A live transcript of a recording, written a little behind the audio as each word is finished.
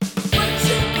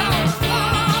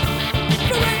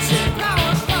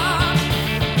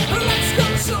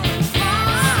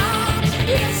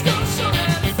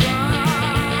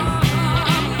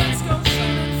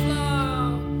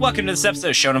Welcome to this episode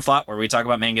of Shonen Flop, where we talk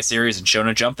about manga series and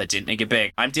Shonen Jump that didn't make it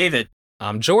big. I'm David.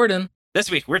 I'm Jordan.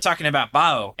 This week, we're talking about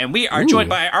Bao, and we are joined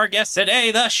by our guest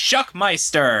today, the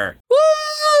Shuckmeister. Woo!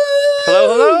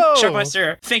 Hello.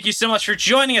 Shuckmeister, thank you so much for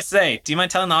joining us today. Do you mind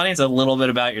telling the audience a little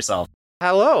bit about yourself?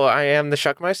 Hello, I am the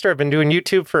Shuckmeister. I've been doing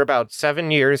YouTube for about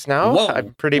 7 years now. Whoa.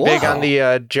 I'm pretty big on the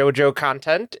JoJo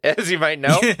content, as you might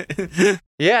know.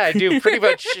 Yeah, I do pretty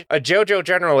much a JoJo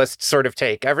generalist sort of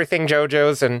take. Everything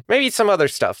JoJo's and maybe some other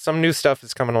stuff. Some new stuff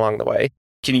is coming along the way.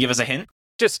 Can you give us a hint?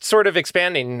 Just sort of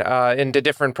expanding into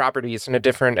different properties and a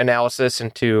different analysis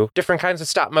into different kinds of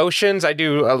stop motions. I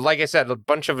do, like I said, a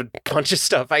bunch of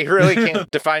stuff. I really can't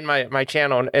define my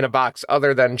channel in a box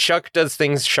other than Shuck does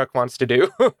things Shuck wants to do.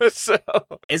 So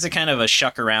Is it kind of a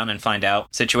shuck around and find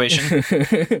out situation?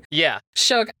 yeah.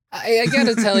 Shuck, I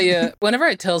gotta tell you, whenever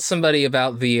I tell somebody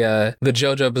about the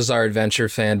JoJo Bizarre Adventure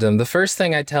fandom, the first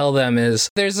thing I tell them is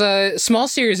there's a small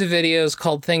series of videos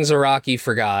called Things Araki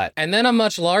Forgot, and then a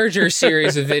much larger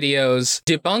series of videos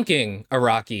debunking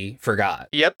Araki Forgot.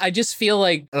 Yep. I just feel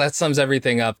like that sums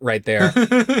everything up right there.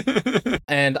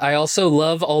 And I also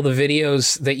love all the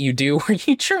videos that you do where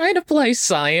you try to apply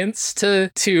science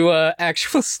to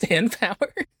actual stand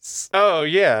powers. Oh,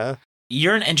 yeah.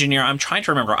 You're an engineer. I'm trying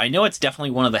to remember. I know it's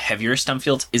definitely one of the heavier STEM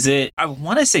fields. Is it, I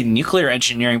want to say nuclear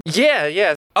engineering.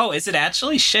 Yeah. Oh, is it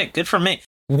actually? Shit, good for me.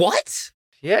 What?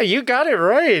 Yeah, you got it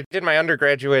right. Did my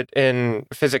undergraduate in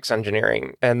physics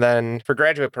engineering. And then for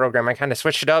graduate program, I kind of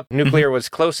switched it up. Nuclear was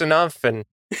close enough. And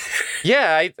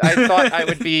yeah, I thought I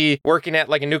would be working at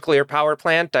like a nuclear power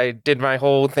plant. I did my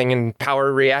whole thing in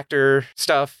power reactor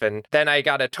stuff. And then I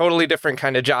got a totally different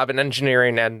kind of job in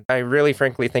engineering. And I really,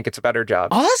 frankly, think it's a better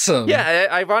job. Awesome. Yeah,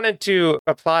 I wanted to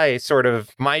apply sort of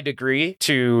my degree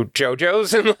to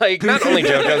JoJo's and like not only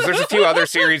JoJo's, there's a few other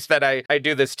series that I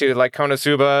do this to, like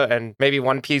Konosuba and maybe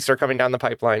One Piece are coming down the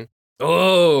pipeline.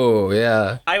 Oh,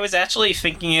 yeah. I was actually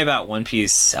thinking about One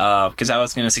Piece because I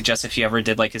was going to suggest if you ever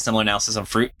did like a similar analysis on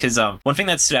fruit. Because one thing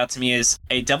that stood out to me is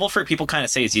a devil fruit people kind of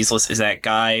say is useless is that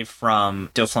guy from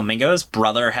Doflamingo's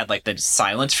brother had like the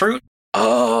silence fruit.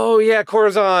 Oh, yeah,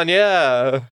 Corazon,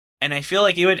 yeah. And I feel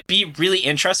like it would be really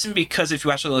interesting because if you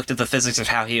actually looked at the physics of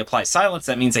how he applies silence,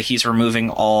 that means that he's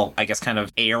removing all, I guess, kind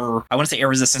of air. I want to say air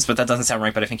resistance, but that doesn't sound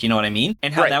right, but I think you know what I mean.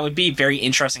 And how that would be very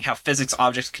interesting how physics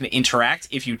objects can interact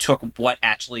if you took what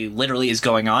actually literally is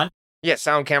going on. Yeah,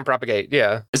 sound can propagate,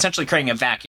 yeah. Essentially creating a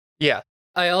vacuum. Yeah.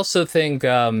 I also think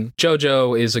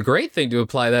JoJo is a great thing to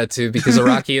apply that to because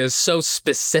Araki is so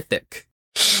specific.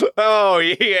 Oh,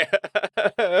 yeah.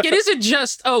 It isn't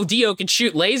just, Dio can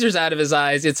shoot lasers out of his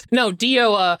eyes. It's, no,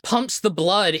 Dio pumps the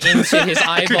blood into his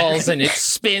eyeballs and it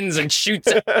spins and shoots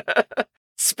it.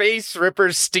 Space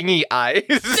Ripper's stingy eyes.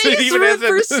 Space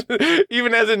Ripper's...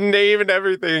 even has a name and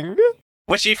everything.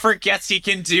 Which he forgets he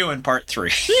can do in part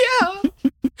 3. Yeah.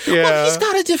 Yeah. Well, he's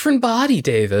got a different body,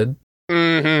 David.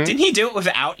 Mm-hmm. Didn't he do it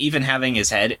without even having his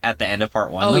head at the end of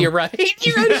part 1? Oh, though? you're right.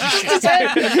 You're right. It's just his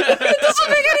head. It doesn't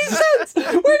make any sense.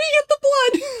 Where did he get the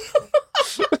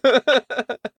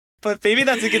blood? But maybe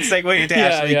that's a good segue into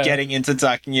actually getting into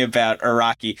talking about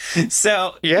Araki.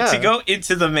 So, to go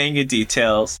into the manga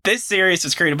details, this series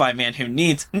was created by a man who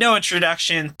needs no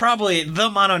introduction, probably the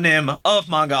mononym of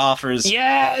manga offers.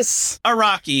 Yes!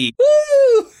 Araki.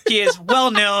 Woo! He is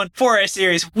well known for a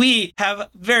series we have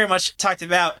very much talked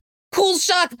about. Cool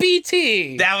Shock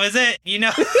BT! That was it. You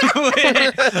know.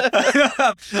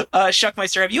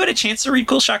 Shuckmeister, have you had a chance to read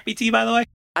Cool Shock BT, by the way?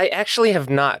 I actually have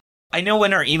not. I know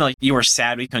in our email you were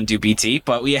sad we couldn't do BT,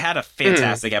 but we had a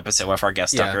fantastic episode with our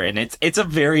guest Tucker, and it's a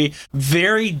very,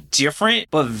 very different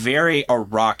but very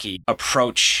Araki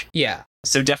approach. Yeah.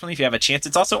 So definitely if you have a chance,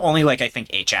 it's also only like I think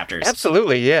 8 chapters.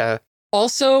 Absolutely, yeah.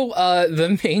 Also,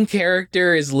 the main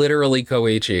character is literally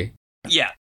Koichi.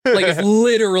 Yeah. Like, it's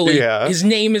literally, his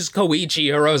name is Koichi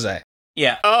Hirose.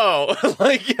 Yeah. Oh,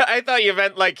 like, I thought you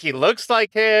meant, like, he looks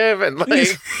like him, and, like...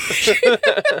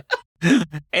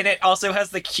 And it also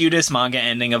has the cutest manga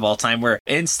ending of all time, where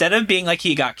instead of being like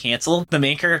he got canceled, the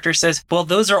main character says, well,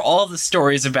 those are all the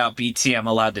stories about BT I'm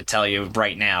allowed to tell you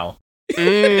right now.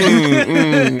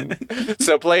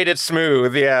 So played it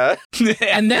smooth, yeah.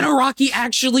 And then Araki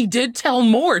actually did tell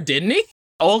more, didn't he?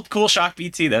 Old Cool Shock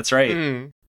BT, that's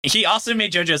right. He also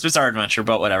made JoJo's Bizarre Adventure,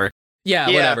 but whatever. Yeah,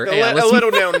 whatever. A little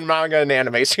known manga and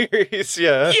anime series,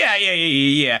 yeah.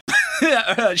 Yeah.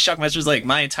 Shuckmeister's like,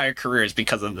 my entire career is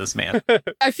because of this man.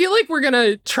 I feel like we're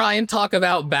gonna try and talk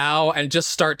about Bao and just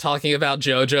start talking about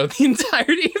JoJo the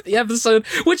entirety of the episode,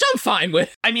 which I'm fine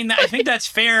with. I mean, I think that's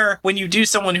fair when you do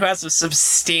someone who has a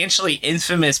substantially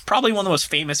infamous, probably one of the most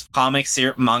famous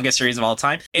manga series of all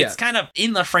time. It's kind of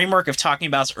in the framework of talking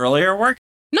about his earlier work.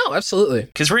 No, absolutely.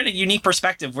 Because we're in a unique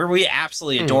perspective where we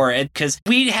absolutely adore it. Because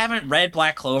we haven't read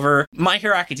Black Clover. My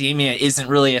Hero Academia isn't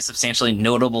really a substantially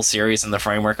notable series in the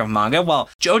framework of manga. Well,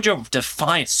 JoJo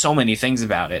defines so many things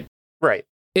about it. Right.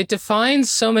 It defines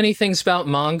so many things about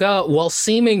manga while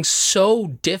seeming so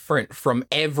different from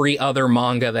every other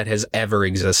manga that has ever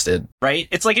existed. Right?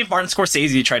 It's like if Martin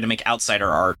Scorsese tried to make outsider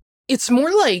art. It's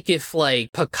more like if,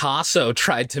 like, Picasso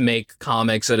tried to make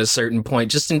comics at a certain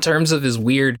point, just in terms of his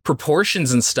weird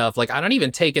proportions and stuff. Like, I don't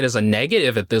even take it as a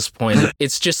negative at this point.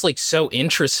 It's just, like, so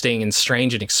interesting and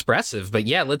strange and expressive. But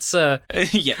yeah, let's,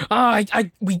 yeah. I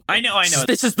know.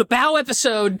 This is the Bao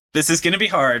episode. This is going to be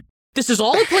hard. This is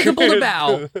all applicable to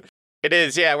Bao. It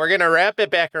is, yeah. We're going to wrap it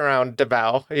back around to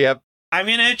Bao. Yep. I'm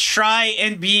going to try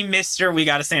and be Mr. We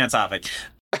Gotta Stay on Topic.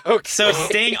 Okay. So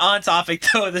staying on topic,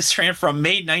 though, this ran from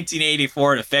May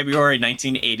 1984 to February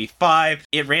 1985.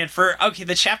 It ran for,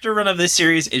 the chapter run of this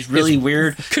series is really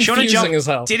weird. Confusing Shonen Jump as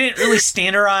hell. didn't really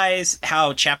standardize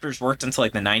how chapters worked until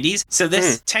like the 90s. So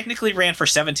this technically ran for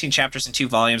 17 chapters in 2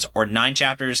 volumes or 9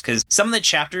 chapters, because some of the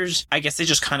chapters, I guess they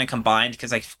just kind of combined,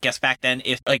 because I guess back then,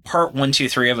 if like part 1, 2,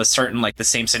 3 of a certain, like the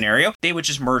same scenario, they would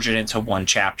just merge it into one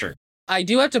chapter. I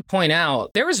do have to point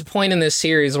out, there was a point in this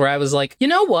series where I was like, you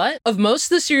know what? Of most of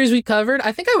the series we covered,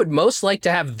 I think I would most like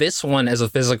to have this one as a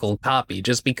physical copy,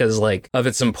 just because, like, of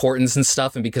its importance and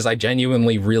stuff, and because I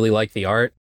genuinely really like the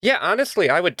art. Yeah, honestly,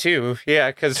 I would too.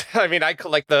 Yeah, because, I mean, I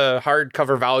collect the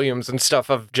hardcover volumes and stuff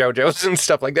of JoJo's and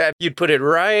stuff like that. You'd put it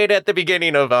right at the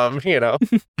beginning of them, you know.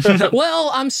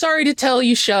 Well, I'm sorry to tell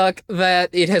you, Shuck, that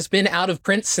it has been out of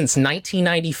print since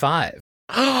 1995.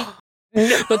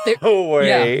 But no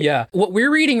way. Yeah. What we're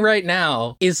reading right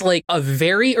now is like a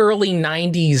very early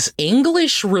 90s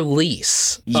English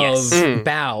release of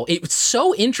Bao. It's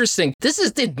so interesting.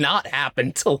 Did not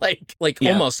happen to like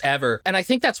almost ever. And I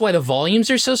think that's why the volumes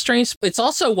are so strange. It's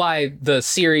also why the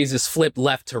series is flipped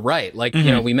left to right. Like,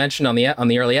 you know, we mentioned on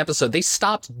the early episode, they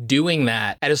stopped doing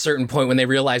that at a certain point when they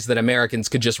realized that Americans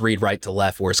could just read right to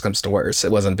left, worse comes to worse.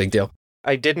 It wasn't a big deal.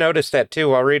 I did notice that too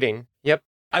while reading. Yep.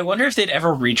 I wonder if they'd ever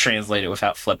retranslate it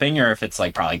without flipping, or if it's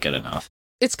like probably good enough.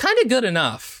 It's kind of good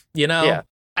enough, you know? Yeah.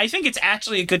 I think it's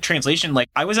actually a good translation. Like,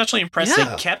 I was actually impressed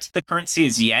they kept the currency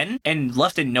as yen and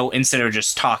left a note instead of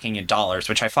just talking in dollars,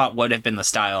 which I thought would have been the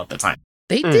style at the time.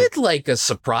 They did like a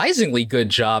surprisingly good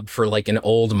job for like an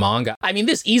old manga. I mean,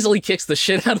 this easily kicks the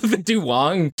shit out of the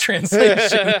Duong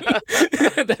translation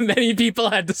that many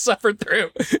people had to suffer through.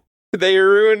 They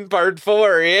ruined part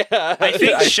 4, yeah. I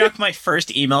think, Shuck, my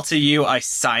first email to you, I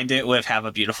signed it with "Have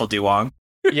a Beautiful Duong."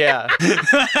 Yeah.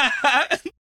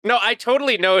 No, I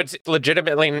totally know it's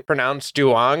legitimately pronounced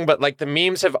Duong, but like the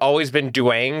memes have always been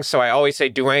Duang, so I always say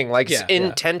Duang, like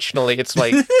intentionally. It's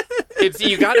like,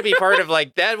 you got to be part of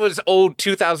like, that was old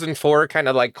 2004 kind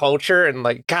of like culture, and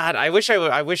like, God, I wish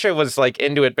I was like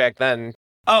into it back then.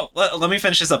 Oh, let me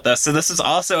finish this up, though. So this was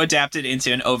also adapted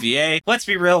into an OVA. Let's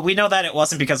be real, we know that it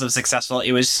wasn't because it was successful.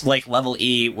 It was like Level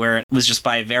E, where it was just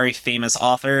by a very famous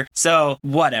author. So,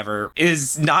 whatever. It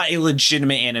is not a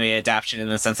legitimate anime adaptation in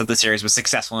the sense that the series was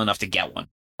successful enough to get one.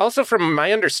 Also, from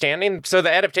my understanding, so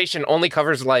the adaptation only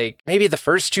covers like maybe the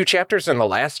first 2 chapters and the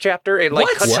last chapter. It like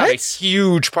cuts out a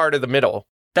huge part of the middle.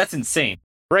 That's insane.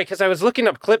 Right, because I was looking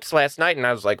up clips last night and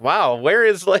I was like, wow, where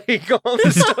is like all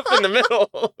this stuff in the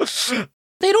middle?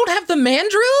 They don't have the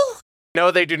mandrill?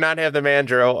 No, they do not have the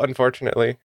mandrill,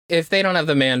 unfortunately. If they don't have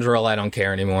the mandrill, I don't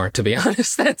care anymore, to be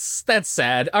honest. That's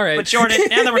sad. All right. But Jordan,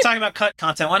 now that we're talking about cut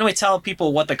content, why don't we tell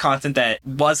people what the content that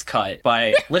was cut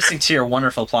by listening to your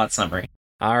wonderful plot summary?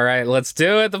 All right, let's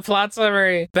do it. The plot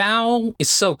summary. Bao is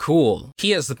so cool.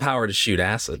 He has the power to shoot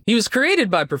acid. He was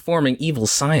created by performing evil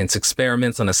science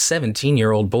experiments on a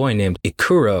 17-year-old boy named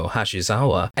Ikuro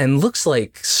Hashizawa, and looks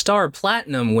like star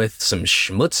platinum with some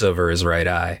schmutz over his right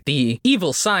eye. The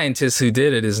evil scientist who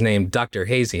did it is named Dr.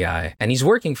 Hazy Eye, and he's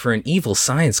working for an evil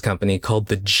science company called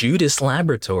the Judas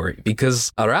Laboratory,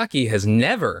 because Araki has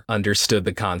never understood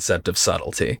the concept of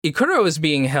subtlety. Ikuro is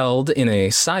being held in a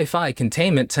sci-fi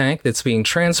containment tank that's being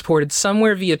transported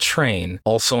somewhere via train.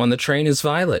 Also on the train is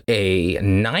Violet, a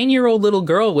 9-year-old little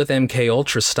girl with MK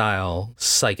Ultra style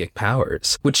psychic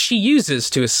powers, which she uses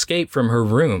to escape from her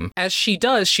room. As she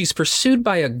does, she's pursued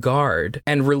by a guard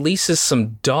and releases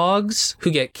some dogs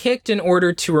who get kicked in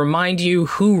order to remind you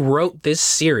who wrote this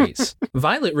series.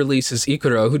 Violet releases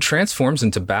Ikuro, who transforms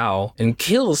into Bao and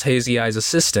kills Hazy Eye's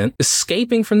assistant,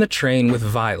 escaping from the train with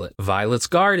Violet. Violet's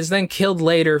guard is then killed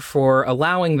later for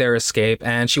allowing their escape,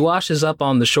 and she washes up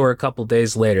on the shore a couple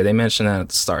days later. They mentioned that at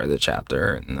the start of the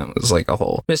chapter, and that was like a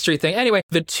whole mystery thing. Anyway,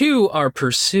 the two are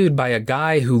pursued by a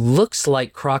guy who looks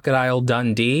like Crocodile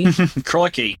Dundee.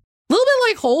 Croaky. little bit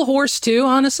like Whole Horse too,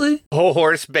 honestly. Whole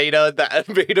Horse beta, that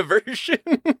beta version.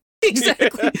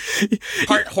 Exactly.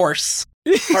 Part horse.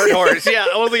 Part horse, yeah,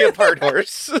 only a part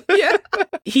horse. Yeah.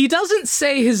 He doesn't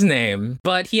say his name,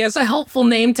 but he has a helpful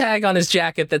name tag on his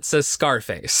jacket that says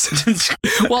Scarface.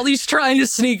 While he's trying to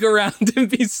sneak around and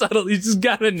be subtle, he's just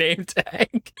got a name tag.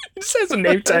 He just has a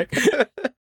name tag.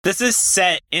 This is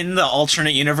set in the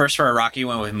alternate universe where Rocky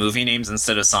went with movie names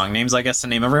instead of song names, I guess, to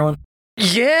name everyone.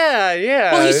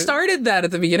 Yeah. Well, he started that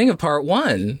at the beginning of part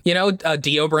 1. You know,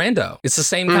 Dio Brando. It's the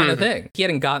same kind of thing. He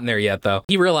hadn't gotten there yet, though.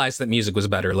 He realized that music was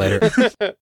better later.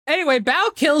 Anyway,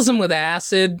 Bao kills him with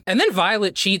acid, and then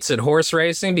Violet cheats at horse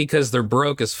racing because they're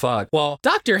broke as fuck. Well,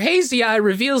 Dr. Hazy Eye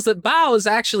reveals that Bao is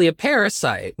actually a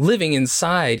parasite living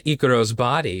inside Ikuro's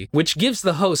body, which gives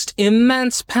the host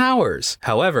immense powers.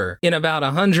 However, in about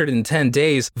 110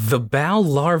 days, the Bao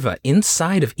larva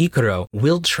inside of Ikuro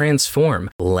will transform,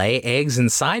 lay eggs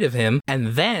inside of him, and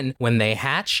then, when they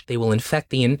hatch, they will infect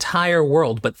the entire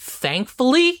world. But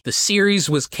thankfully, the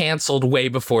series was canceled way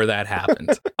before that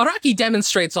happened. Araki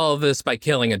demonstrates all of this by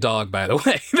killing a dog, by the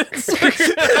way.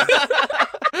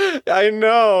 I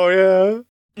know, yeah.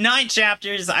 9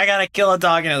 chapters, I gotta kill a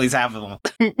dog in at least half of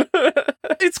them.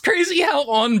 It's crazy how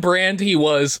on brand he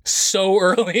was so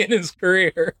early in his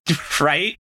career.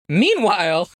 Right?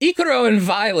 Meanwhile, Ikuro and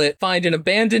Violet find an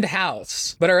abandoned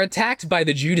house, but are attacked by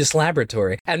the Judas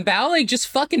Laboratory. And Bao, just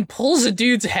fucking pulls a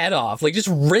dude's head off, just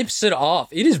rips it off.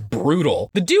 It is brutal.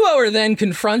 The duo are then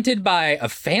confronted by a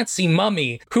fancy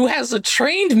mummy who has a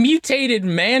trained mutated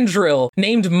mandrill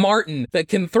named Martin that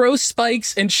can throw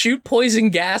spikes and shoot poison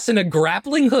gas and a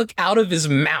grappling hook out of his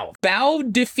mouth. Bao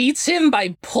defeats him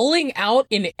by pulling out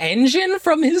an engine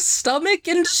from his stomach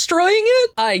and destroying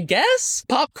it, I guess?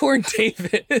 Popcorn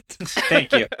David.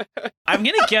 Thank you. I'm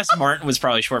gonna guess Martin was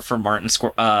probably short for Martin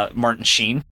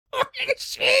Sheen.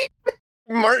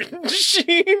 Martin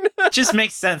Sheen. Just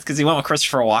makes sense because he went with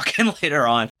Christopher Walken later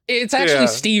on. It's actually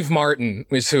Steve Martin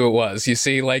was who it was. You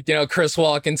see, Chris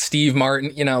Walken, Steve Martin,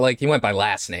 he went by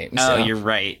last name. So. Oh, you're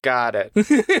right. Got it.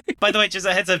 By the way, just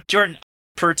a heads up, Jordan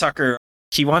Tucker,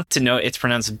 he wants to know it's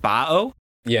pronounced Bao.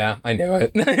 Yeah, I knew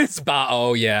it. It's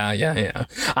Bao. Yeah.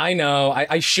 I know.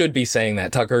 I should be saying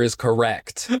that. Tucker is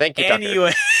correct. Thank you, Tucker.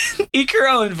 Anyway,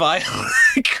 Ikuro and Violet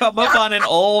come up on an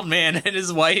old man and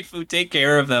his wife who take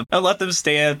care of them and let them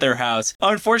stay at their house.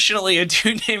 Unfortunately, a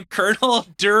dude named Colonel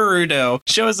Derudo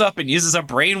shows up and uses a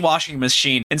brainwashing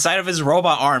machine inside of his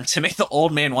robot arm to make the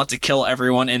old man want to kill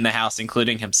everyone in the house,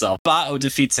 including himself. Bao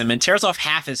defeats him and tears off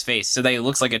half his face so that he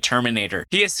looks like a Terminator.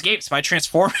 He escapes by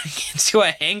transforming into a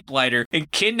hang glider and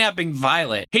kidnapping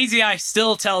Violet. Hazy Eye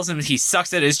still tells him he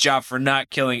sucks at his job for not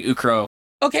killing Ukuro.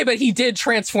 Okay, but he did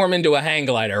transform into a hang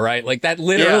glider, right? That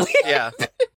literally... Yeah.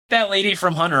 That lady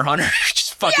from Hunter x Hunter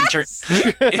just fucking turns.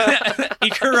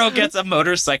 Ikuro gets a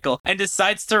motorcycle and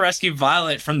decides to rescue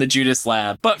Violet from the Judas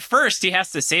lab. But first, he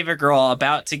has to save a girl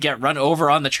about to get run over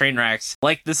on the train tracks.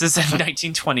 Like this is a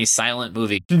 1920s silent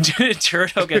movie.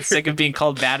 Turdo gets sick of being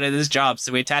called bad at his job,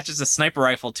 so he attaches a sniper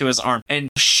rifle to his arm and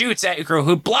shoots at Ikuro,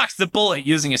 who blocks the bullet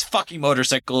using his fucking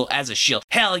motorcycle as a shield.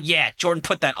 Hell yeah, Jordan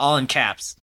put that all in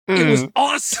caps. It was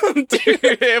awesome, dude.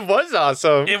 It was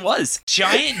awesome. It was.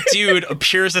 Giant dude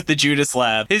appears at the Judas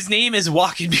lab. His name is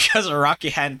Walken because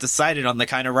Araki hadn't decided on the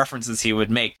kind of references he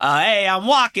would make. Hey, I'm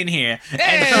walking here.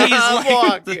 And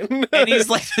he's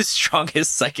like the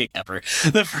strongest psychic ever.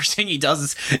 The first thing he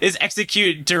does is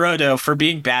execute Derudo for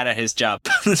being bad at his job.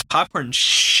 Popcorn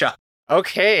shut.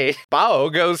 Okay,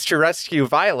 Bao goes to rescue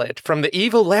Violet from the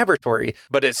evil laboratory,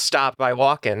 but is stopped by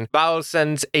Walken. Bao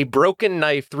sends a broken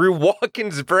knife through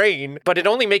Walken's brain, but it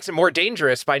only makes it more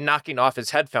dangerous by knocking off his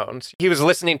headphones. He was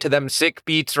listening to them sick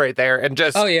beats right there and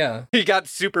just... Oh, yeah. He got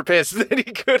super pissed that he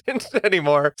couldn't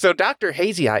anymore. So Dr.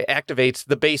 Hazy Eye activates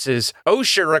the base's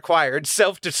OSHA-required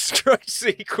self-destruct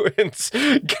sequence.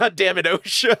 God damn it,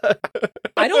 OSHA.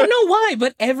 I don't know why,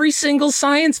 but every single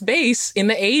science base in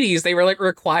the 80s, they were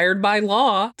required by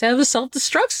law to have a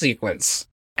self-destruct sequence.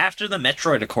 After the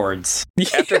Metroid Accords.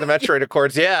 After the Metroid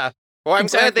Accords, yeah. Well, I'm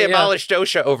glad they abolished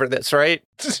OSHA over this, right?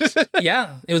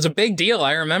 Yeah, it was a big deal.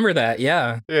 I remember that,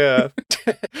 yeah. Yeah.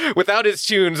 Without his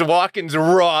tunes, Walken's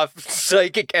raw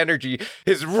psychic energy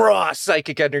is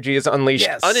unleashed,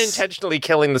 unintentionally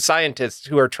killing the scientists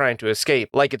who are trying to escape,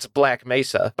 like it's Black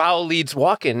Mesa. Bao leads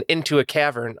Walken into a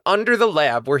cavern under the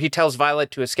lab where he tells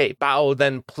Violet to escape. Bao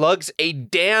then plugs a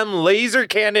damn laser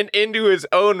cannon into his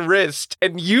own wrist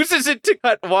and uses it to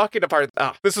cut Walken apart.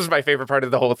 This was my favorite part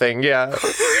of the whole thing, yeah.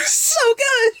 So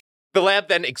good! The lab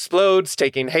then explodes,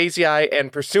 taking Hazy Eye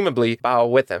and presumably Bao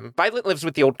with him. Violet lives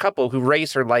with the old couple who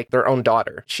raise her like their own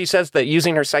daughter. She says that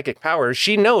using her psychic powers,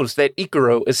 she knows that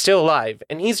Ikuro is still alive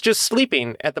and he's just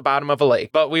sleeping at the bottom of a lake.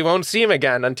 But we won't see him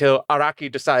again until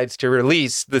Araki decides to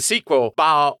release the sequel,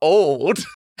 Bao Old.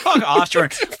 Fuck off,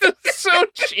 Jordan. So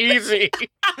cheesy.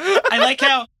 I like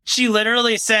how she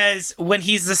literally says when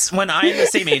I'm the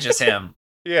same age as him.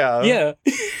 Yeah. Yeah.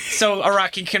 So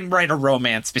Araki can write a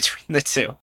romance between the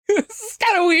two. It's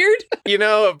kind of weird. You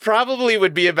know, it probably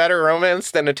would be a better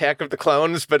romance than Attack of the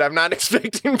Clones, but I'm not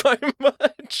expecting by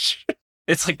much.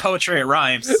 It's like poetry, it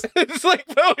rhymes. It's like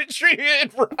poetry,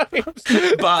 it rhymes.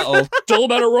 Bao. Still a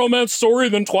better romance story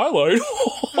than Twilight.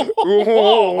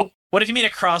 Whoa. What if you made a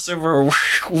crossover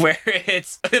where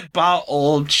it's Bao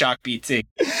Old Shock BT?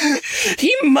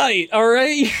 He might, all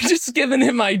right? You're just giving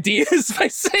him ideas by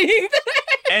saying that.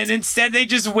 And instead they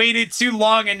just waited too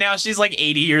long and now she's like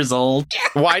 80 years old.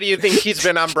 Why do you think he's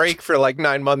been on break for like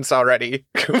 9 months already?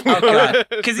 Oh god.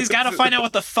 Because he's got to find out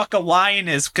what the fuck a lion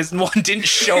is because one didn't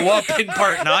show up in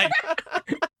part 9.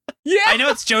 Yeah. I know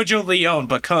it's Jojo Leone,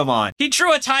 but come on. He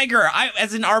drew a tiger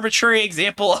as an arbitrary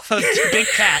example of a big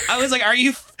cat. I was like,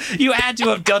 you had to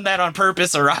have done that on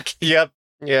purpose, Araki. Yep.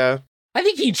 Yeah. I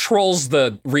think he trolls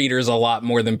the readers a lot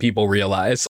more than people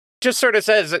realize. Just sort of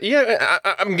says, yeah,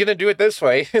 I'm going to do it this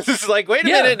way. It's like, wait a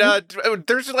minute,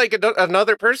 there's like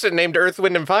another person named Earth,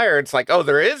 Wind, and Fire. It's like, oh,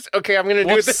 there is? Okay, I'm going to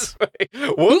do it this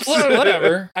way. Whoops.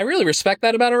 Whatever. I really respect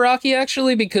that about Araki,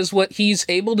 actually, because what he's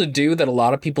able to do that a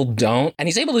lot of people don't, and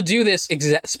he's able to do this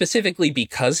specifically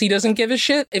because he doesn't give a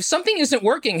shit. If something isn't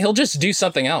working, he'll just do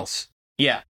something else.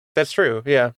 Yeah. That's true,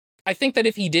 yeah. I think that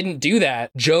if he didn't do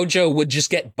that, JoJo would just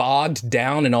get bogged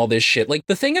down in all this shit. Like,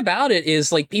 the thing about it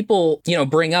is, like, people,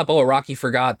 bring up, oh, Araki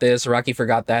forgot this, Araki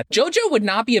forgot that. JoJo would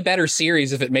not be a better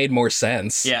series if it made more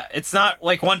sense. Yeah, it's not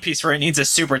like One Piece where it needs a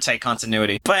super tight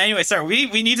continuity. But anyway, sorry,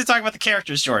 we need to talk about the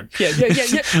characters, Jordan. Yeah.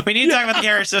 We need to talk about the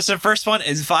characters. So the first one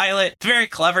is Violet. Very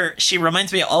clever. She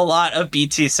reminds me a lot of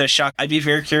BT, so Shock. I'd be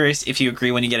very curious if you agree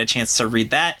when you get a chance to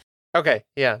read that. Okay,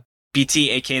 yeah.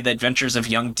 BT, aka The Adventures of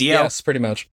Young Dio. Yes, pretty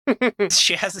much.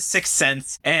 She has a sixth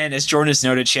sense, and as Jordan has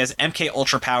noted, she has MK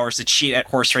Ultra powers to cheat at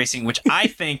horse racing, which I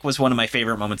think was one of my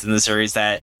favorite moments in the series,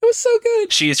 that It was so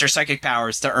good. she used her psychic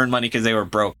powers to earn money because they were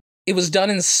broke. It was done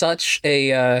in such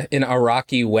an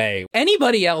Araki way.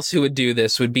 Anybody else who would do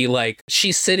this would be like,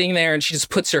 she's sitting there and she just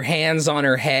puts her hands on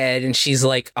her head and she's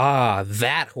like,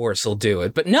 that horse will do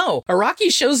it. But no,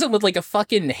 Araki shows up with like a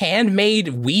fucking handmade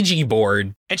Ouija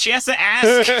board. And she has to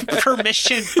ask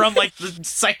permission from like the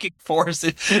psychic force.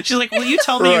 She's like, will you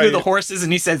tell me who the horse is?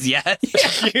 And he says yes.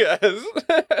 Yes.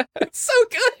 It's so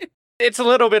good. It's a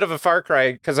little bit of a far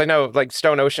cry, because I know, like,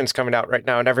 Stone Ocean's coming out right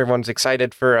now, and everyone's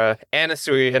excited for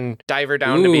Anasui and Diver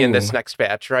Down to be in this next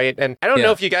batch, right? And I don't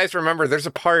know if you guys remember, there's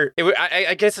a part,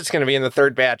 I guess it's going to be in the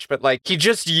third batch, but, like, he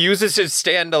just uses his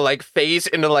stand to, like, phase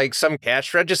into, like, some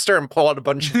cash register and pull out a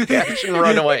bunch of cash and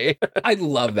run away. I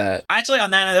love that. Actually, on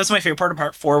that was my favorite part of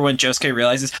part 4, when Josuke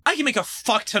realizes, I can make a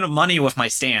fuck ton of money with my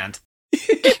stand.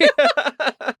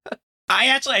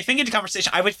 I think in the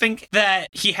conversation, I would think that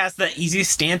he has the easy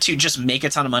stand to just make a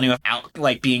ton of money without,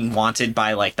 like, being wanted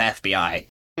by, like, the FBI.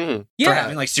 Mm. For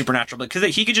having, like, supernatural,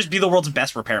 because he could just be the world's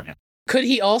best repairman. Could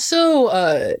he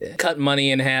also cut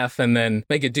money in half and then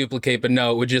make it duplicate, but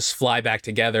no, it would just fly back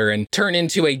together and turn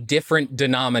into a different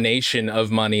denomination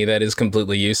of money that is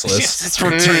completely useless? Yes, it's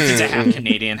turned into half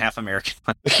Canadian, half American.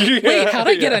 Wait, how'd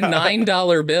I get a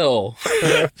 $9 bill?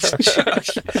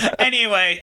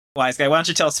 Anyway, wise guy, why don't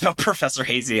you tell us about Professor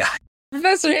Hazy Eye?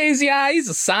 Professor Hazy Eye, he's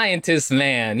a scientist,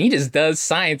 man. He just does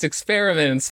science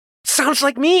experiments. Sounds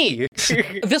like me.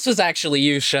 This was actually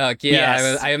you, Shuck. Yeah,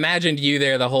 Yes. I imagined you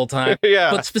there the whole time.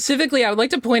 Yeah. But specifically, I would like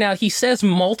to point out he says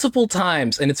multiple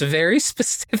times, and it's very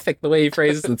specific the way he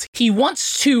phrases it. He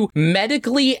wants to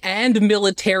medically and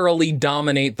militarily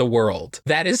dominate the world.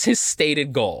 That is his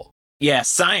stated goal. Yeah,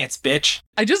 science, bitch.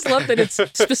 I just love that it's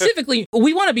specifically,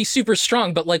 we want to be super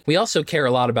strong, but like we also care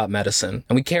a lot about medicine,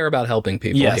 and we care about helping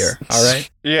people here. All right?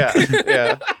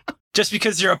 Yeah. Just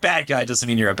because you're a bad guy doesn't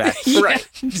mean you're a bad guy. Right.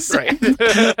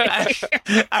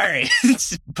 All right.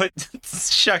 But,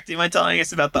 Shuck, do you mind telling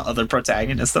us about the other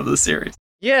protagonist of the series?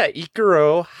 Yeah,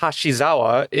 Ikuro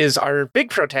Hashizawa is our big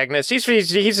protagonist. He's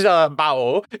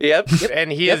Bao. Yep.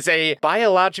 And he is a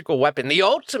biological weapon, the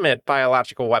ultimate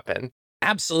biological weapon.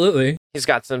 Absolutely. He's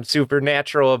got some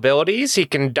supernatural abilities. He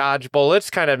can dodge bullets,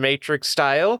 kind of Matrix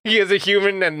style. He is a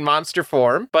human and monster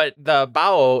form, but the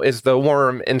Bao is the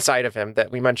worm inside of him that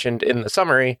we mentioned in the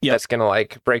summary. Yep. That's going to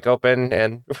like break open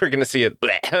and we're going to see it.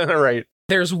 Right.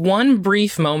 There's one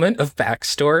brief moment of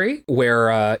backstory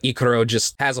where Ikuro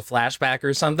just has a flashback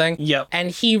or something. Yep.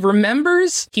 And he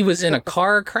remembers he was in a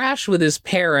car crash with his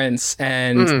parents,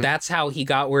 and that's how he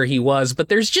got where he was. But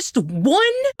there's just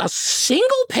a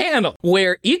single panel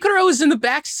where Ikuro is in the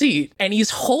back seat and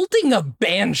he's holding a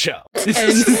banjo. And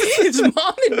his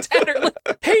mom and dad are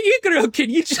like, hey, Ikuro, can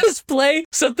you just play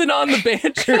something on the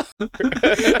banjo?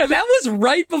 And that was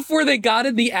right before they got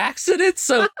in the accident,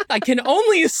 so I can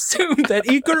only assume that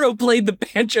Ikuro played the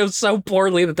banjo so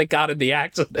poorly that they got in the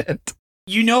accident.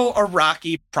 You know,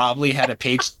 Araki probably had a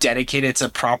page dedicated to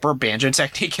proper banjo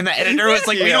technique, and the editor was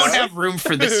like, we don't have room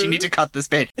for this, you need to cut this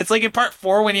page. It's like in part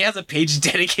 4 when he has a page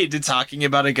dedicated to talking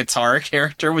about a guitar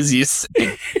character was used,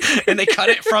 and they cut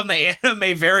it from the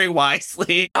anime very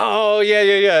wisely. Oh,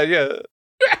 yeah.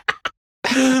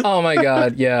 Oh my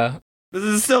god, yeah. This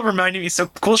is still reminding me, so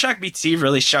Cool Shock BT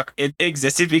really it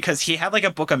existed because he had like a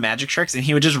book of magic tricks and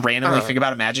he would just randomly think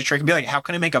about a magic trick and be like, how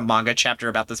can I make a manga chapter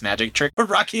about this magic trick? But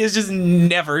Rocky has just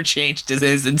never changed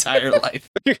his entire life.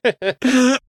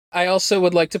 I also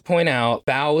would like to point out,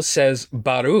 Bao says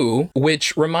Baru,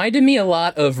 which reminded me a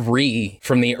lot of Ri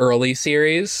from the early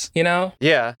series, you know?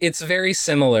 Yeah. It's very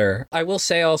similar. I will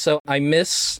say also, I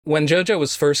miss when JoJo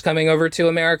was first coming over to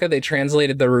America, they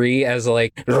translated the Ri as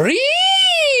like, Ri!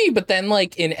 But then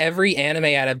like in every anime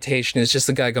adaptation, it's just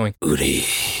the guy going, Uri.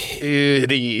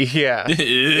 Uri, yeah.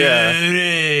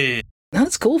 Yeah. No,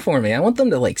 that's cool for me. I want them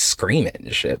to like scream it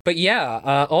and shit. But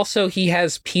yeah, also he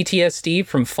has PTSD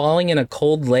from falling in a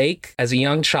cold lake as a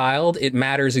young child. It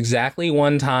matters exactly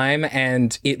one time,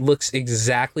 and it looks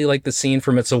exactly like the scene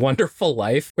from It's a Wonderful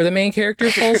Life where the main character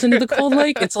falls into the cold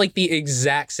lake. It's like the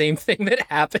exact same thing that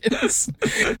happens.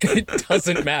 It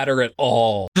doesn't matter at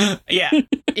all. Yeah.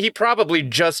 He probably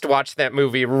just watched that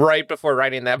movie right before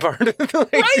writing that part of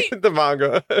the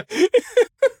manga.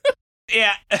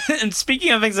 Yeah, and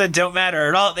speaking of things that don't matter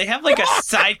at all, they have like a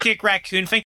sidekick raccoon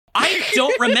thing. I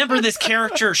don't remember this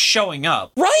character showing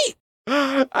up. Right!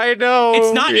 I know.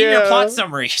 It's not in your plot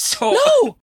summary, so...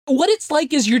 No! What it's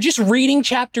like is you're just reading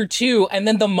chapter 2, and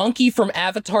then the monkey from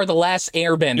Avatar The Last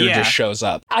Airbender just shows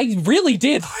up. I really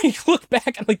did like look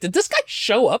back and like, did this guy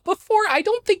show up before? I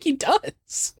don't think he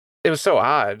does. It was so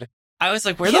odd. I was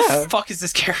like, where the fuck is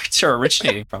this character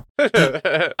originating from?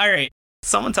 Alright,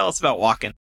 someone tell us about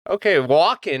Walken. Okay,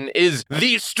 Walken is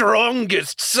the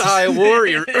strongest Psy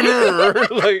warrior.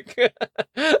 Like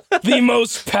the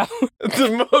most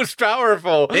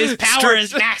powerful. His power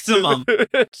is maximum.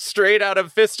 Straight out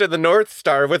of Fist of the North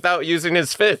Star without using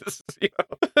his fists. You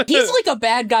know? He's like a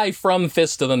bad guy from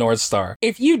Fist of the North Star.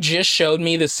 If you just showed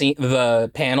me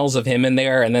the panels of him in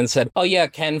there and then said, "Oh yeah,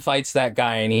 Ken fights that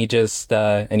guy and he just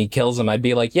and he kills him," I'd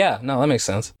be like, "Yeah, no, that makes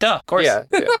sense." Duh, of course.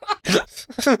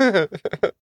 Yeah.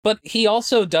 But he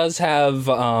also does have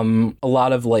a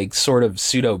lot of like sort of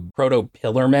pseudo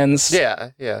proto-Pillarmens.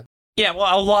 Yeah. Yeah,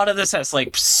 well, a lot of this has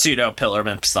like pseudo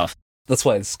Pillarman stuff. That's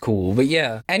why it's cool. But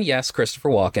yeah. And yes, Christopher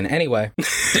Walken. Anyway.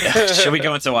 Should we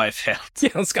go into why I failed?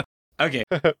 Yeah, let's go. Okay.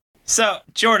 So,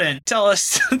 Jordan, tell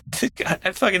us.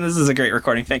 Fucking, this is a great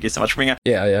recording. Thank you so much for being on.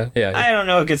 Yeah. I don't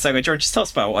know a good segue. Jordan, just tell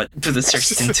us about what the series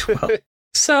didn't do well.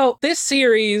 So this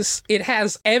series, it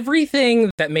has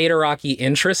everything that made Araki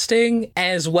interesting,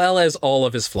 as well as all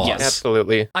of his flaws. Yes.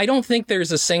 Absolutely. I don't think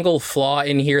there's a single flaw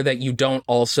in here that you don't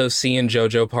also see in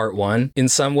JoJo Part 1 in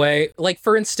some way. Like,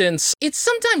 for instance, it's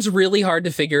sometimes really hard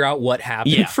to figure out what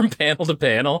happened from panel to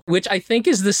panel, which I think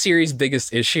is the series'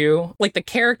 biggest issue. Like, the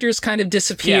characters kind of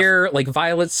disappear, like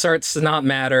Violet starts to not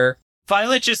matter.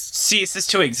 Violet just ceases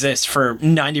to exist for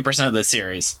 90% of the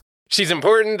series. She's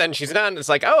important, then she's not. It's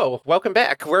like, oh, welcome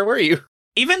back. Where were you?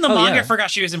 Even the manga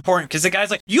forgot she was important because the guy's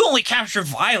like, you only captured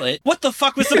Violet. What the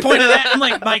fuck was the point of that? I'm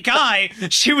like, my guy,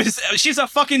 she's a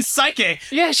fucking psychic.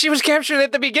 Yeah, she was captured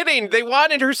at the beginning. They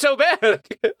wanted her so bad.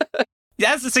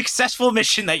 That's a successful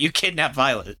mission that you kidnap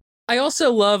Violet. I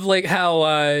also love like how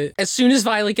as soon as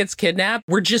Violet gets kidnapped,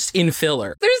 we're just in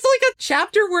filler. There's like a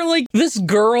chapter where like this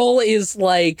girl is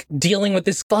like dealing with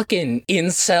this fucking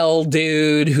incel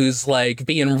dude who's like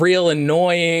being real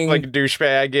annoying. Like a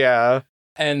douchebag, yeah.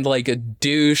 And like a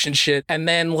douche and shit. And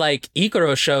then like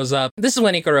Ikuro shows up. This is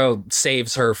when Ikuro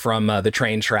saves her from the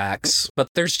train tracks. But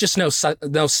there's just no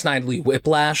snidely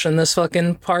whiplash in this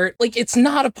fucking part. Like, it's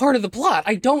not a part of the plot.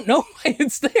 I don't know why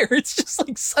it's there. It's just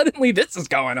like suddenly this is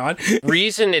going on.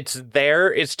 Reason it's there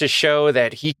is to show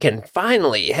that he can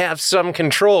finally have some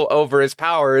control over his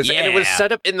powers. Yeah. And it was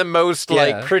set up in the most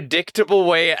like predictable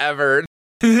way ever.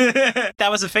 That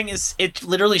was the thing, is it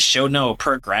literally showed no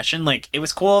progression. Like, it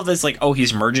was cool of this, like, oh,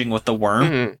 he's merging with the worm.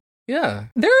 Mm-hmm. Yeah.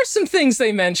 There are some things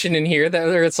they mention in here that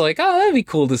it's like, oh, that'd be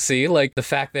cool to see. Like the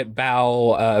fact that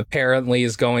Bao apparently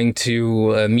is going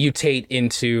to mutate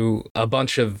into a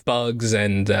bunch of bugs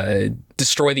and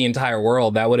destroy the entire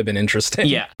world. That would have been interesting.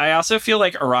 Yeah. I also feel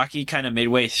like Araki kind of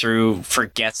midway through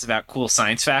forgets about cool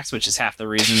science facts, which is half the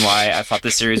reason why I thought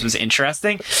this series was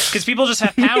interesting. Because people just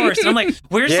have powers. And I'm like,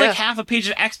 where's like half a page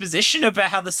of exposition about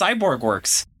how the cyborg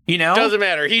works? You know? Doesn't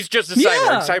matter. He's just a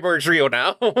cyborg. Cyborg's real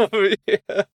now.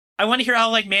 Yeah. I want to hear how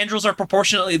like mandrills are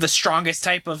proportionately the strongest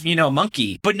type of,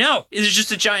 monkey. But no, it's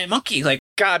just a giant monkey. Like,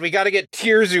 God, we got to get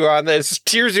Tirzu on this.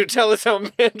 Tirzu, tell us how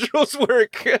mandrills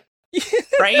work.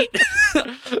 Right?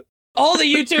 All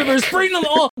the YouTubers, bring them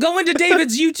all. Go into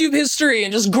David's YouTube history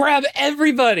and just grab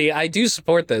everybody. I do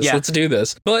support this. Yeah. Let's do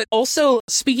this. But also,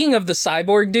 speaking of the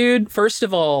cyborg dude, first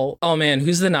of all, oh man,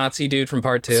 who's the Nazi dude from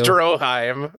part 2?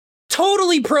 Stroheim.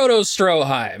 Totally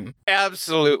proto-Stroheim.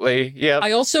 Absolutely, yeah.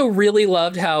 I also really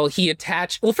loved how he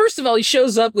attached... Well, first of all, he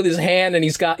shows up with his hand and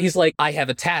he's like, I have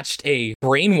attached a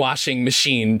brainwashing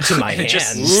machine to my hand.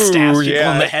 Just stabs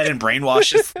people in the head and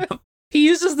brainwashes them. He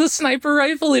uses the sniper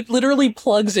rifle. It literally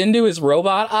plugs into his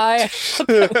robot eye.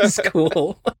 That was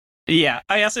cool. Yeah,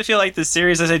 I also feel like the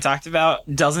series, as I talked about,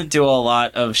 doesn't do a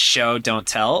lot of show, don't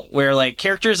tell, where like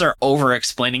characters are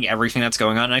over-explaining everything that's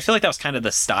going on. And I feel like that was kind of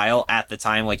the style at the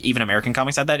time. Like even American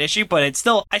comics had that issue, but I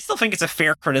still think it's a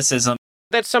fair criticism.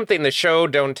 That's something the show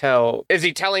don't tell. Is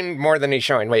he telling more than he's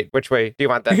showing? Wait, which way do you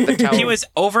want that? The tell? He was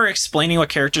over-explaining what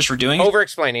characters were doing.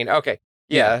 Over-explaining, okay.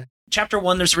 Yeah. Chapter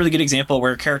 1, there's a really good example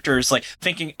where characters like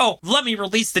thinking, oh, let me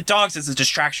release the dogs as a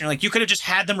distraction. Like you could have just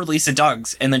had them release the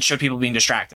dogs and then showed people being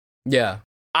distracted. Yeah.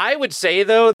 I would say,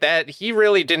 though, that he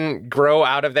really didn't grow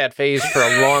out of that phase for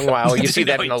a long while. You see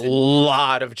that in a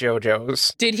lot of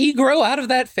JoJo's. Did he grow out of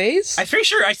that phase? I'm pretty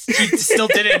sure he still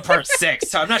did it in part 6,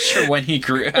 so I'm not sure when he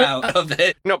grew out of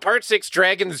it. No, part 6,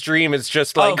 Dragon's Dream, is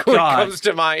just like what comes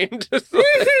to mind.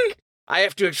 I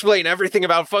have to explain everything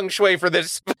about feng shui for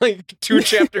this like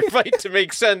 2-chapter fight to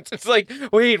make sense. It's like,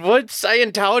 wait, what?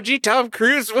 Scientology? Tom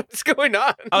Cruise? What's going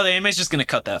on? Oh, the anime's just going to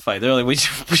cut that fight. They're like, we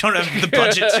don't have the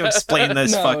budget to explain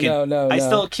this No. I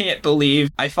still can't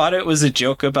believe. I thought it was a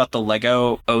joke about the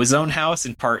Lego ozone house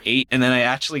in part 8, and then I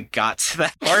actually got to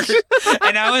that part.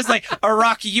 And I was like,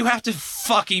 Araki, you have to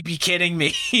fucking be kidding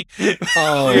me.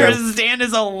 Oh, Your stand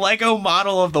is a Lego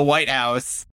model of the White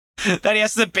House that he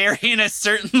has to bury in a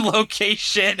certain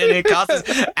location, and it causes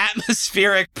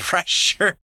atmospheric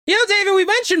pressure. David, we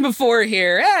mentioned before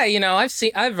here,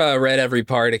 I've read every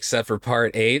part except for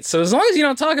part 8, so as long as you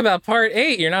don't talk about part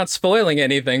 8, you're not spoiling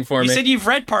anything for me. You said you've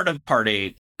read part of part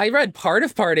 8. I read part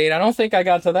of part 8. I don't think I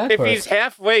got to that part. If he's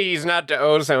halfway, he's not to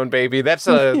ozone, baby. That's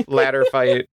a ladder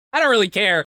fight. I don't really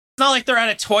care. It's not like they're at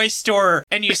a toy store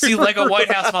and you see Lego White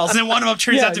House models and one of them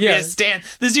turns out to be a stand.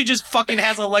 This dude just fucking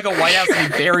has a Lego White House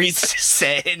and he buries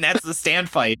it, and that's the stand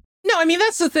fight. No, I mean,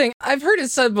 that's the thing. I've heard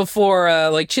it said before,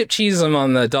 like Chip Cheesem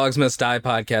on the Dogs Must Die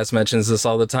podcast mentions this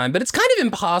all the time, but it's kind of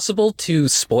impossible to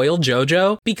spoil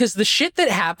JoJo because the shit that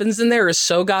happens in there is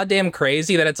so goddamn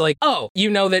crazy that it's like, oh, you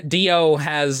know that Dio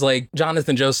has like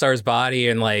Jonathan Joestar's body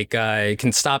and like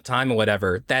can stop time or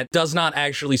whatever. That does not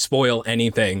actually spoil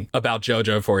anything about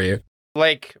JoJo for you.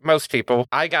 Like most people,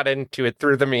 I got into it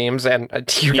through the memes, and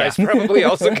you guys probably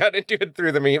also got into it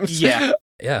through the memes. Yeah.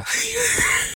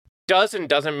 Does and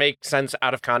doesn't make sense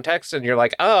out of context, and you're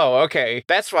like, oh, okay,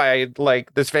 that's why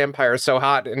like this vampire is so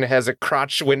hot and has a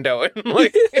crotch window in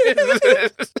like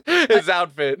his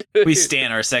outfit. We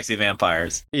stan our sexy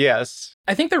vampires. Yes.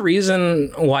 I think the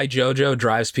reason why JoJo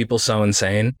drives people so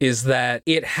insane is that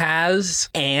it has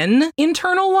an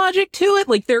internal logic to it.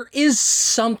 Like there is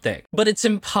something, but it's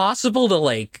impossible to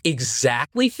like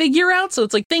exactly figure out. So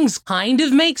it's like things kind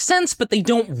of make sense, but they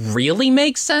don't really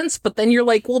make sense. But then you're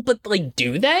like, well, but like,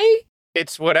 do they?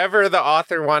 It's whatever the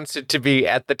author wants it to be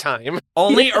at the time.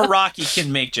 Only Araki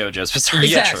can make JoJo's Bizarre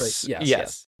Adventure.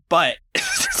 Yes. But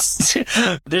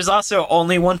there's also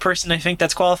only one person I think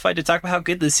that's qualified to talk about how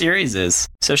good the series is.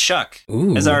 So Shuck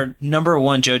is our number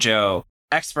one JoJo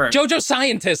expert. JoJo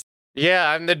scientist. Yeah,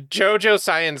 I'm the JoJo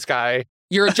science guy.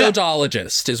 You're a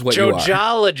JoJologist is what you are.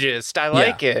 JoJologist. I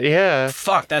like it. Yeah.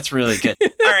 Fuck, that's really good.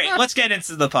 All right, let's get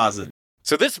into the positive.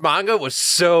 So this manga was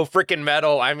so freaking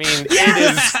metal. I mean, it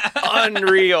is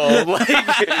unreal.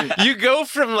 Like, you go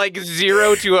from like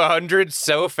 0 to 100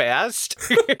 so fast.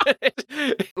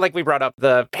 Like we brought up,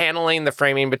 the paneling, the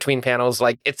framing between panels,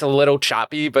 like it's a little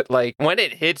choppy, but like when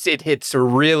it hits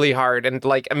really hard. And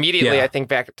like immediately I think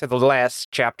back to the last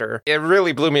chapter. It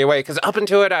really blew me away because up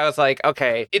until it, I was like,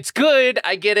 okay, it's good.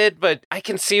 I get it, but I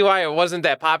can see why it wasn't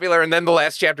that popular. And then the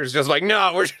last chapter is just like,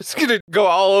 no, we're just going to go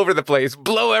all over the place,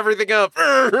 blow everything up.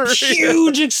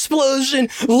 Huge explosion,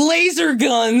 laser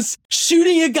guns,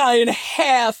 shooting a guy in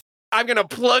half. I'm going to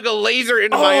plug a laser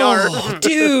into my arm.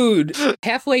 Dude.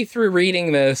 Halfway through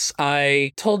reading this,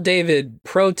 I told David,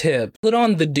 pro tip, put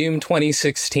on the Doom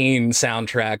 2016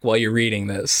 soundtrack while you're reading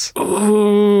this.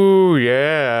 Ooh,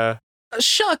 yeah.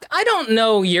 Shuck, I don't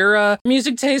know your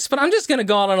music taste, but I'm just going to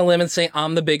go out on a limb and say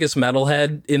I'm the biggest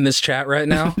metalhead in this chat right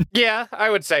now. Yeah, I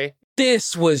would say.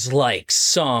 This was like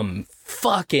some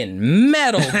fucking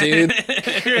metal, dude.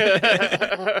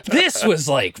 This was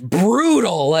like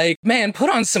brutal. Like, man, put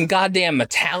on some goddamn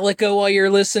Metallica while you're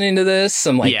listening to this.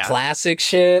 Some like classic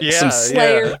shit. Yeah, some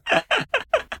Slayer. Yeah.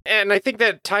 And I think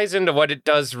that ties into what it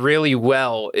does really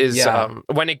well is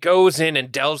when it goes in and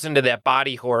delves into that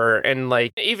body horror. And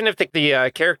like, even if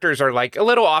the characters are like a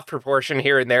little off proportion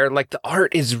here and there, like the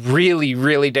art is really,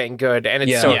 really dang good. And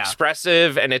it's so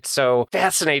expressive, and it's so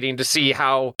fascinating to see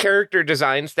how character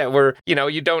designs that were, you know,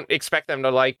 you don't expect them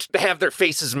to like have their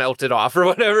faces melted off or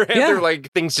whatever, have their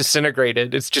like things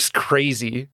disintegrated. It's just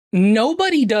crazy.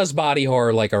 Nobody does body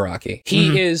horror like Araki.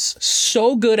 He is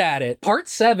so good at it. Part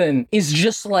 7 is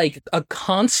just like a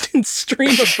constant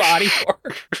stream of body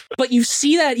horror. But you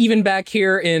see that even back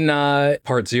here in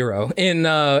Part 0, in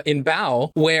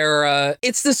Bao, where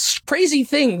it's this crazy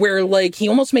thing where like he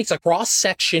almost makes a cross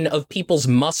section of people's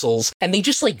muscles and they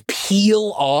just like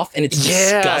peel off, and it's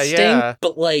disgusting,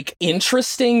 but like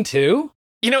interesting too.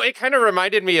 You know, it kind of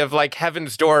reminded me of like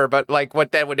Heaven's Door, but like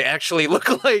what that would actually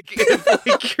look like if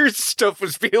like your stuff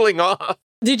was peeling off.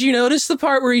 Did you notice the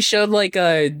part where he showed like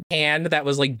a hand that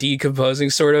was like decomposing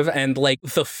sort of, and like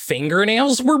the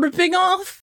fingernails were ripping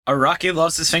off? Araki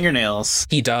loves his fingernails.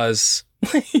 He does.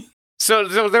 So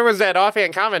there was that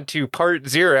offhand comment to Part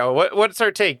 0. What's our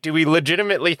take? Do we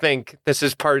legitimately think this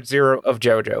is Part 0 of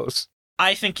JoJo's?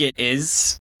 I think it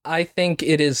is. I think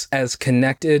it is as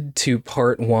connected to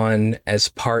Part 1 as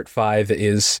Part 5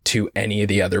 is to any of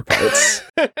the other parts.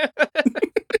 I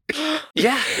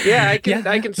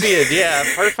can see it. Yeah,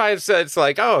 Part 5 says it's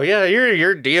like, oh yeah,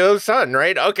 you're Dio's son,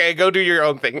 right? Okay, go do your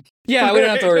own thing. Yeah, we don't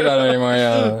have to worry about it anymore.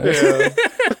 Yeah.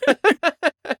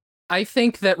 I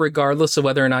think that regardless of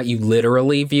whether or not you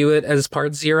literally view it as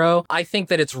Part 0, I think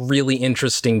that it's really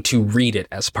interesting to read it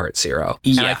as Part 0.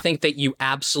 Yeah. And I think that you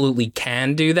absolutely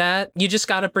can do that. You just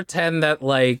gotta pretend that,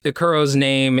 like, Ikuro's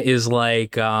name is,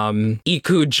 like, Ikujo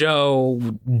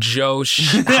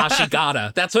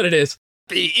Hashigata. That's what it is.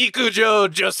 The Ikujo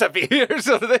Giuseppe or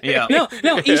something. Yeah. No,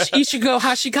 Ishigo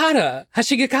Hashigata.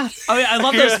 Hashigata. I mean, I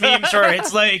love those memes where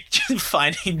it's like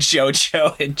finding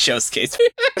JoJo in Josuke's.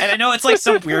 And I know it's like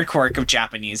some weird quirk of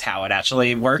Japanese how it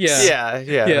actually works.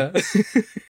 Yeah.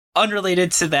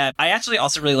 Unrelated to that, I actually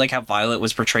also really like how Violet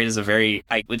was portrayed as a very,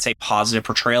 I would say, positive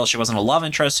portrayal. She wasn't a love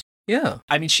interest. Yeah.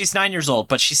 I mean, she's 9 years old,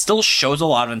 but she still shows a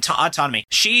lot of autonomy.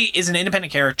 She is an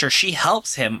independent character. She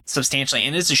helps him substantially,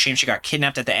 and it's a shame she got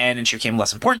kidnapped at the end and she became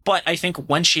less important. But I think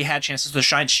when she had chances to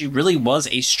shine, she really was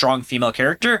a strong female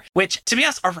character, which, to be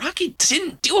honest, Araki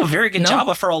didn't do a very good job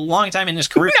of for a long time in his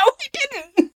career. No, he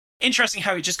didn't. Interesting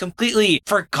how he just completely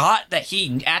forgot that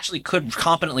he actually could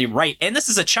competently write. And this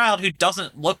is a child who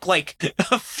doesn't look like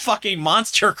a fucking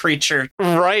monster creature.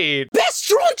 Right. Best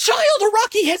drawn child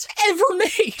Araki has ever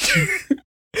made.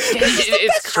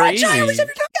 It's crazy. I don't get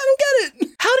it.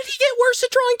 How did he get worse at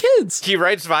drawing kids? He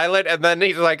writes Violet, and then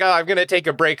he's like, oh, I'm going to take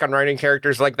a break on writing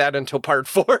characters like that until Part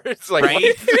 4. It's like,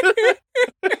 right?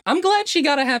 I'm glad she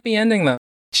got a happy ending, though.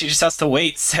 She just has to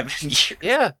wait 7 years.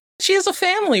 Yeah. She has a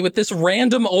family with this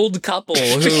random old couple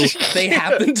who they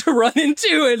happen to run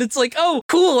into, and it's like, oh,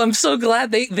 cool, I'm so glad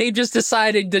they just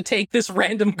decided to take this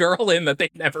random girl in that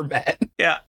they've never met.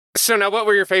 Yeah. So now what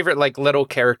were your favorite, like, little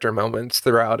character moments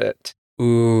throughout it?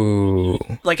 Ooh.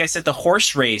 Like I said, the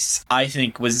horse race, I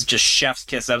think, was just chef's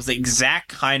kiss. That was the exact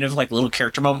kind of like little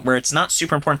character moment where it's not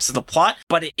super important to the plot,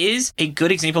 but it is a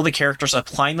good example of the characters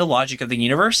applying the logic of the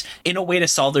universe in a way to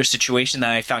solve their situation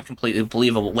that I found completely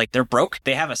believable. Like, they're broke,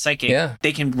 they have a psychic,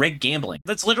 they can rig gambling.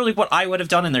 That's literally what I would have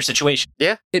done in their situation.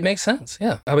 Yeah. It makes sense,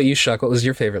 yeah. How about you, Shuck? What was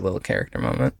your favorite little character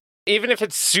moment? Even if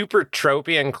it's super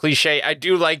tropey and cliche, I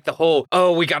do like the whole,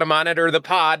 oh, we got to monitor the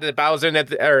pod that Bao's in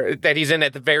that he's in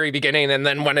at the very beginning. And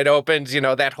then when it opens,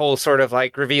 that whole sort of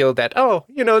like reveal that, oh,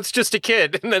 it's just a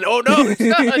kid. And then, oh, no, it's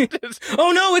not.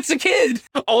 Oh, no, it's a kid.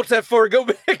 Alt F4, go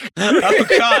back. Oh,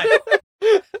 God.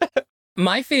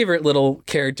 My favorite little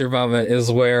character moment is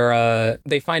where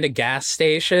they find a gas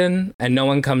station and no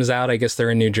one comes out. I guess they're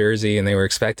in New Jersey and they were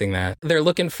expecting that. They're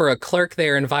looking for a clerk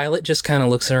there, and Violet just kind of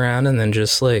looks around and then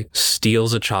just like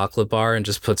steals a chocolate bar and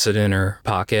just puts it in her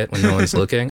pocket when no one's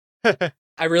looking.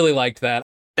 I really liked that.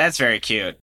 That's very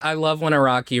cute. I love when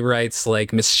Araki writes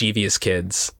like mischievous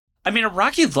kids. I mean,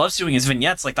 Araki loves doing his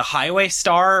vignettes, like the Highway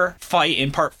Star fight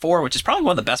in part 4, which is probably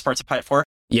one of the best parts of part 4.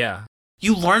 Yeah.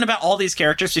 You learn about all these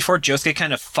characters before Josuke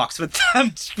kind of fucks with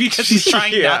them because he's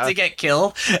trying not to get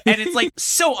killed. And it's like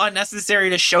so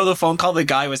unnecessary to show the phone call the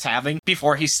guy was having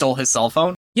before he stole his cell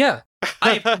phone. Yeah.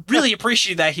 I really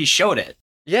appreciate that he showed it.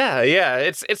 Yeah.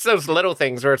 It's those little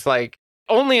things where it's like,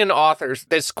 only an author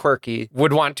this quirky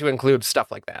would want to include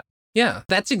stuff like that. Yeah,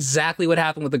 that's exactly what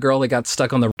happened with the girl that got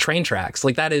stuck on the train tracks.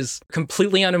 Like, that is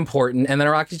completely unimportant. And then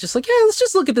Araki's just like, yeah, let's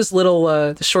just look at this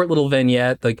little, short little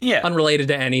vignette, like, unrelated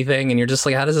to anything. And you're just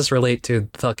like, how does this relate to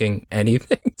fucking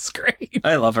anything? It's great.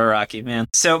 I love Araki, man.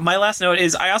 So my last note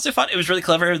is, I also thought it was really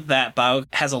clever that Bao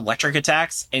has electric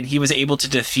attacks, and he was able to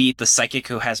defeat the psychic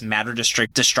who has matter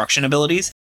destruction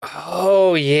abilities.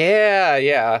 Oh,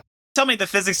 yeah. Tell me the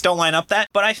physics don't line up that,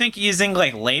 but I think using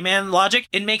like layman logic,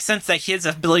 it makes sense that his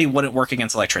ability wouldn't work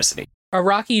against electricity.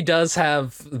 Araki does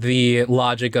have the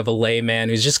logic of a layman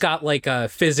who's just got like a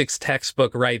physics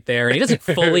textbook right there, and he doesn't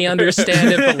fully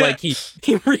understand it, but like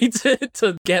he reads it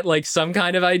to get like some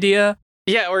kind of idea.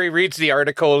 Yeah, or he reads the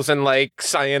articles in like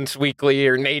Science Weekly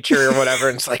or Nature or whatever,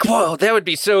 and it's like, whoa, that would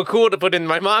be so cool to put in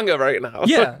my manga right now.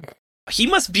 Yeah. He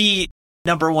must be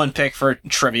 #1 pick for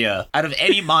trivia out of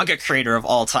any manga creator of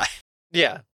all time.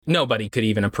 Yeah. Nobody could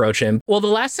even approach him. Well, the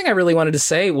last thing I really wanted to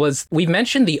say was we've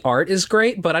mentioned the art is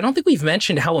great, but I don't think we've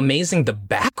mentioned how amazing the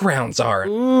backgrounds are.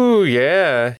 Ooh,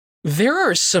 yeah. There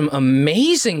are some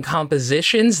amazing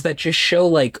compositions that just show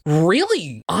like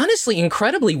really, honestly,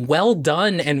 incredibly well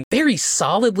done and very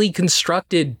solidly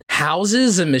constructed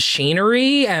houses and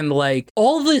machinery and like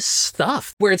all this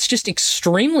stuff where it's just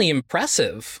extremely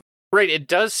impressive. Right, it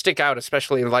does stick out,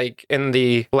 especially like in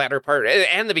the latter part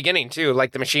and the beginning too,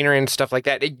 like the machinery and stuff like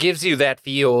that. It gives you that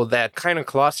feel, that kind of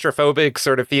claustrophobic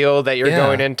sort of feel that you're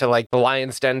going into like the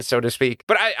lion's den, so to speak.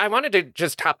 But I wanted to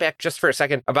just hop back just for a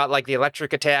second about like the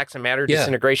electric attacks and matter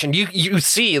disintegration. You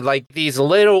see like these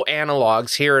little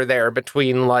analogs here or there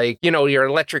between like, your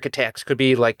electric attacks could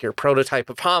be like your prototype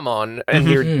of Hamon and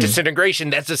your disintegration.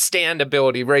 That's a stand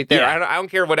ability right there. Yeah. I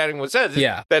don't care what anyone says.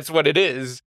 Yeah. That's what it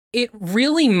is. It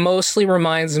really mostly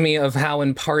reminds me of how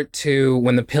in part 2,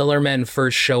 when the Pillar Men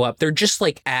first show up, they're just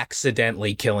like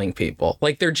accidentally killing people.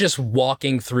 Like they're just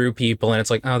walking through people and it's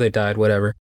like, oh, they died,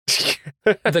 whatever.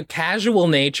 The casual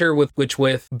nature with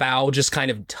Bao just kind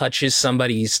of touches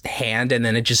somebody's hand and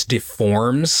then it just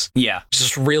deforms. Yeah.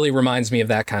 Just really reminds me of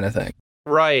that kind of thing.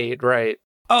 Right.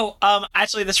 Oh,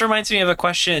 actually, this reminds me of a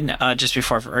question just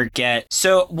before I forget.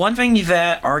 So one thing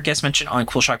that our guest mentioned on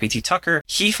Cool Shock BT Tucker,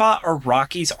 he thought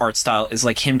Araki's art style is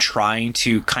like him trying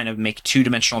to kind of make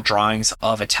two-dimensional drawings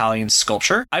of Italian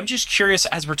sculpture. I'm just curious,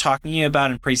 as we're talking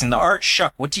about and praising the art,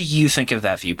 Shuck, what do you think of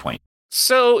that viewpoint?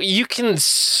 So you can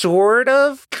sort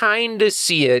of kind of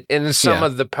see it in some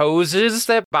of the poses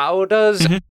that Bao does.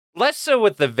 Less so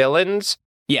with the villains.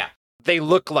 Yeah. They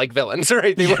look like villains,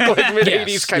 right? They look like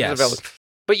mid-80s kinds of villains.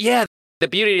 But yeah, the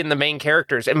beauty in the main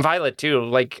characters, and Violet too,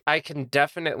 like I can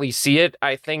definitely see it.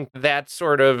 I think that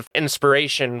sort of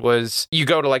inspiration was, you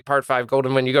go to like part 5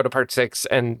 Golden when you go to part 6,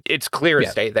 and it's clear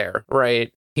as day there,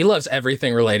 right? He loves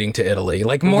everything relating to Italy,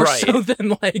 like more so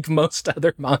than like most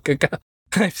other mangaka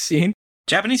I've seen.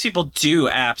 Japanese people do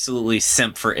absolutely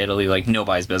simp for Italy like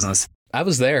nobody's business. I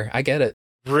was there. I get it.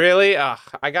 Really? I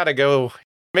gotta go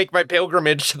make my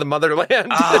pilgrimage to the motherland.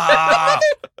 I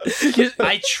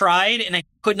tried and I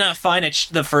could not find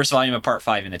the first volume of part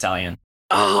 5 in Italian.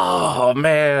 Oh,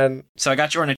 man. So I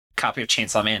got Jordan a copy of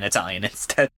Chainsaw Man in Italian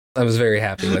instead. I was very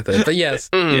happy with it. But yes.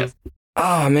 Yes.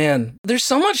 Oh, man. There's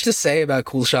so much to say about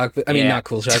Cool Shock. I mean, not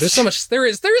Cool Shock. There's so much. There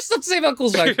is stuff to say about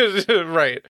Cool Shock.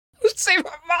 Right. Say my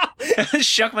mom.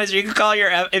 Shuck Miser, you can call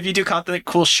if you do content,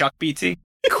 Cool Shuck BT.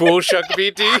 Cool Shuck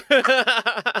BT.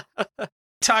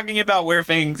 Talking about where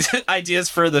things, ideas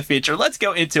for the future, let's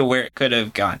go into where it could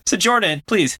have gone. So Jordan,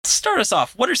 please start us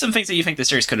off. What are some things that you think the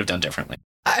series could have done differently?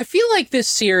 I feel like this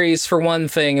series, for one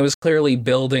thing, it was clearly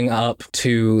building up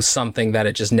to something that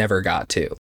it just never got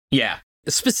to. Yeah.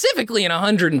 specifically in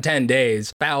 110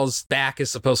 days, Bao's back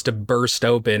is supposed to burst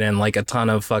open and like a ton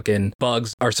of fucking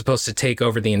bugs are supposed to take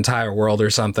over the entire world or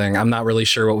something. I'm not really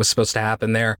sure what was supposed to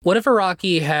happen there. What if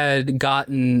Araki had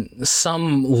gotten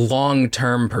some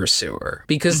long-term pursuer?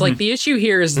 Because like the issue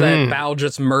here is that Bao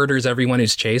just murders everyone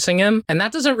who's chasing him, and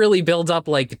that doesn't really build up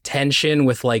like tension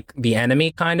with like the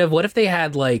enemy kind of. What if they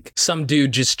had like some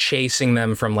dude just chasing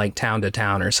them from like town to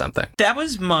town or something? That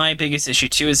was my biggest issue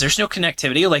too, is there's no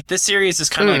connectivity. Like this series is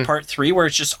kind of like part 3 where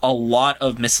it's just a lot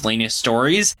of miscellaneous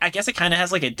stories. I guess it kind of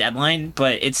has like a deadline,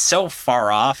 but it's so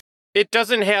far off. It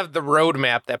doesn't have the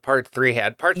roadmap that part 3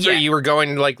 had. Part 3, you were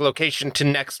going like location to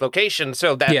next location,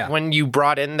 so that when you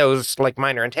brought in those like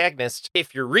minor antagonists,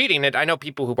 if you're reading it, I know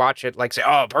people who watch it like say,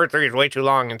 oh, part 3 is way too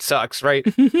long and sucks, right?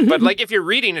 But like if you're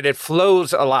reading it, it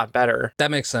flows a lot better. That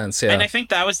makes sense, yeah. And I think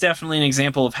that was definitely an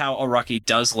example of how Araki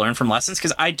does learn from lessons,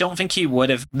 because I don't think he would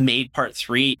have made part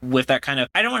 3 with that kind of,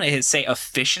 I don't want to say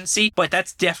efficiency, but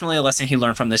that's definitely a lesson he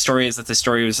learned from this story, is that the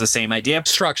story was the same idea.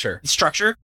 Structure.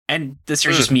 And the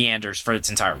series just meanders for its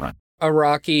entire run.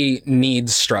 Araki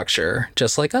needs structure,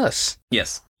 just like us.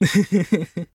 Yes.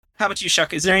 How about you,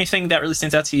 Shuck? Is there anything that really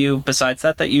stands out to you besides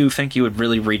that you think you would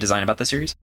really redesign about the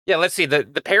series? Yeah, let's see. The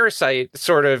parasite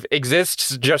sort of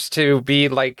exists just to be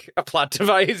like a plot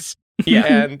device. Yeah.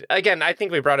 And again, I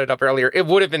think we brought it up earlier. It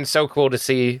would have been so cool to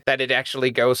see that it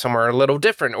actually goes somewhere a little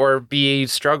different, or be a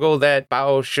struggle that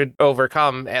Bao should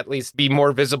overcome, at least be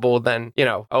more visible than, you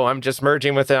know, oh, I'm just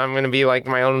merging with it, I'm going to be like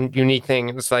my own unique thing.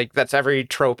 It's like, that's every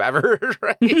trope ever,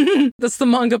 right? That's the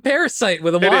manga Parasite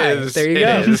with a Y. Is. There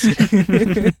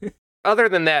you go. Other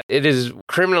than that, it is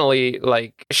criminally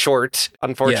like short,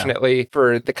 unfortunately,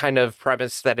 for the kind of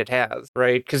premise that it has,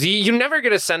 right? Because you never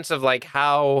get a sense of like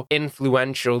how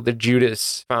influential the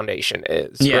Judas Foundation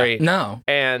is, right? No.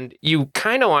 And you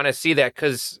kind of want to see that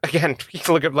because, again, you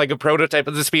look at like a prototype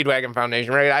of the Speedwagon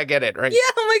Foundation, right? I get it, right? Yeah,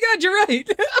 oh my God, you're right.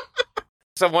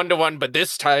 It's a 1-to-1, but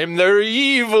this time they're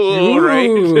evil,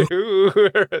 right?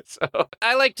 So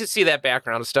I like to see that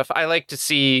background stuff. I like to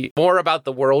see more about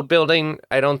the world building.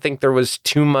 I don't think there was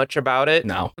too much about it.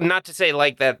 No. Not to say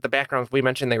like that the backgrounds we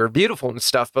mentioned, they were beautiful and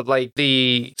stuff, but like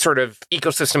the sort of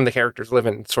ecosystem the characters live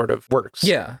in sort of works.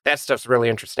 Yeah. That stuff's really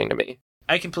interesting to me.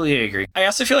 I completely agree. I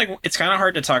also feel like it's kind of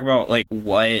hard to talk about like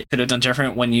what could have done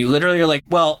different when you literally are like,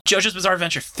 well, JoJo's Bizarre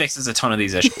Adventure fixes a ton of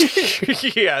these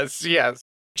issues. Yes.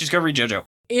 Just go read JoJo.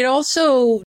 It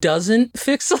also doesn't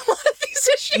fix a lot of these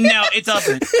issues. No, it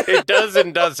doesn't. It does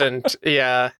and doesn't.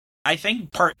 Yeah. I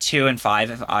think part 2 and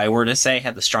 5, if I were to say,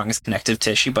 had the strongest connective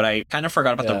tissue, but I kind of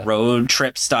forgot about the road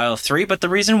trip style of 3. But the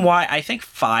reason why I think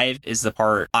 5 is the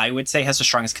part I would say has the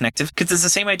strongest connective, because it's the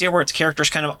same idea where its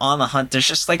characters kind of on the hunt. There's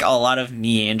just like a lot of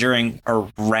meandering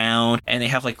around, and they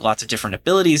have like lots of different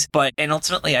abilities. And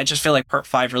ultimately, I just feel like part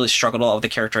 5 really struggled all of the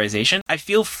characterization. I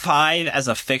feel 5 as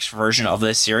a fixed version of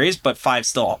this series, but 5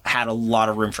 still had a lot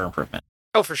of room for improvement.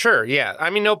 Oh, for sure. Yeah. I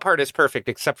mean, no part is perfect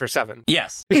except for 7.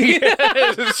 Yes.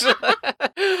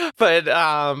 But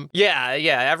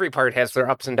every part has their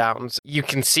ups and downs. You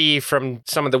can see from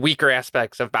some of the weaker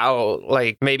aspects of Bao,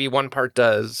 like maybe one part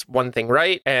does one thing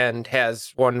right and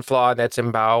has one flaw that's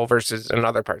in Bao versus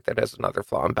another part that has another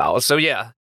flaw in Bao. So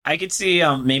yeah. I could see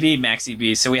maybe Maxi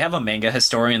B. So we have a manga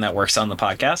historian that works on the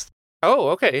podcast. Oh,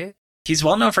 okay. He's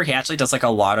well known for he actually does like a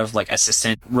lot of like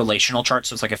assistant relational charts.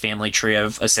 So it's like a family tree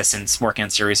of assistants working on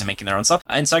series and making their own stuff.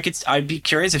 And so I'd be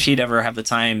curious if he'd ever have the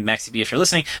time, Maxi B, if you're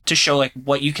listening, to show like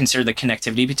what you consider the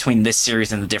connectivity between this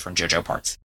series and the different JoJo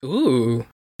parts. Ooh.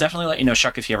 Definitely let you know,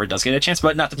 Shuck, if he ever does get a chance,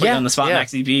 but not to put you on the spot,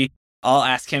 Maxi B. I'll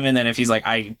ask him, and then if he's like,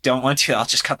 I don't want to, I'll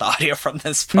just cut the audio from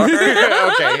this part.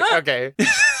 Okay.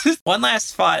 One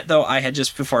last thought, though, I had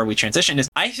just before we transition is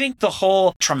I think the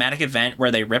whole traumatic event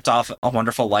where they ripped off A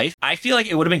Wonderful Life, I feel like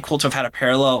it would have been cool to have had a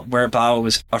parallel where Bao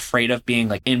was afraid of being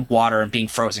like in water and being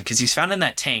frozen because he's found in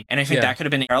that tank. And I think that could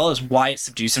have been a parallel is why it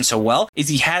subdues him so well is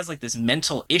he has like this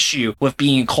mental issue with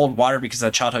being in cold water because of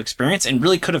that childhood experience and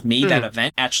really could have made that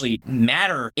event actually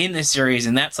matter in this series.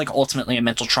 And that's like ultimately a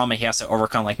mental trauma he has to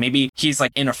overcome. Like maybe he's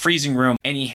like in a freezing room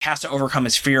and he has to overcome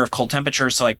his fear of cold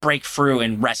temperatures to like break through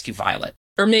and rescue Violet.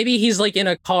 Or maybe he's like in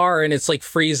a car and it's like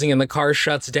freezing and the car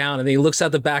shuts down and he looks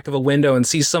out the back of a window and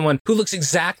sees someone who looks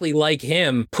exactly like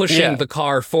him pushing the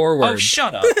car forward. Oh,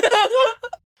 shut up.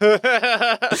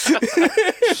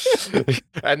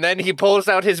 And then he pulls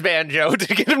out his banjo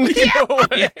to get him to go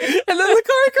away. And then the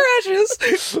car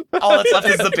crashes. All that's left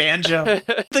is the banjo.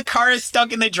 The car is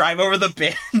stuck and they drive over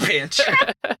the banjo.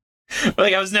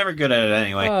 Like, I was never good at it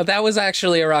anyway. Oh, that was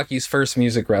actually Araki's first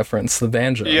music reference, the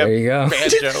banjo. Yep. There you go.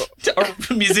 Banjo. Or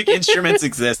music instruments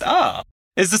exist. Oh,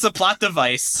 is this a plot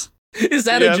device? Is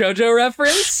that a JoJo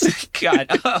reference? God,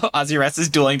 Ozzy Rest is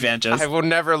dueling banjos. I will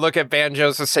never look at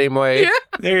banjos the same way. Yeah.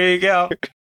 There you go.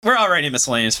 We're already in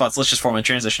miscellaneous thoughts. Let's just form a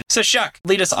transition. So, Shuck,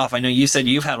 lead us off. I know you said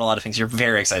you've had a lot of things you're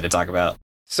very excited to talk about.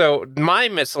 So my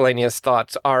miscellaneous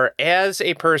thoughts are, as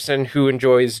a person who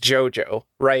enjoys JoJo,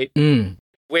 right?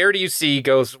 Where do you see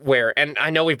goes where? And I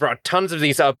know we brought tons of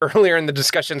these up earlier in the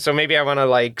discussion, so maybe I want to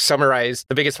like summarize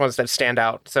the biggest ones that stand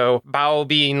out. So Bao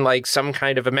being like some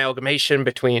kind of amalgamation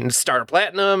between Star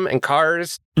Platinum and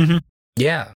Cars.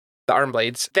 Yeah. The arm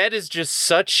blades. That is just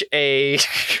such a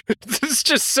it's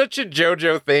just such a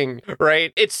JoJo thing,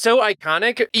 right? It's so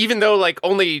iconic, even though like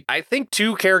only I think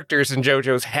 2 characters in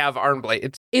JoJo's have arm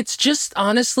blades. It's just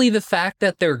honestly the fact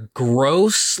that they're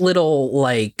gross little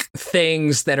like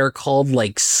things that are called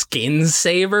like skin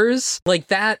savers. Like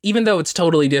that, even though it's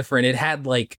totally different, it had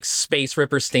like Space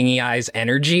Ripper Stingy Eyes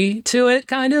energy to it,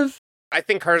 kind of. I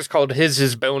think Cars called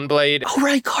his Bone Blade. Oh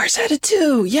right, Cars had it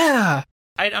too, yeah.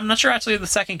 I'm not sure actually the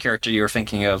second character you were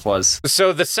thinking of was.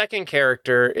 So the second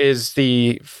character is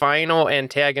the final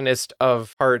antagonist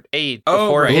of Part 8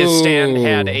 before his stand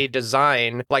had a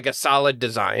design, like a solid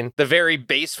design. The very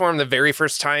base form, the very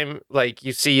first time like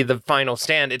you see the final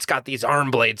stand, it's got these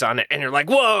arm blades on it, and you're like,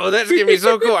 whoa, that's gonna be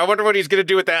so cool. I wonder what he's gonna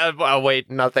do with that. Oh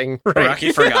wait, nothing. Right?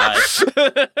 Rocky forgot.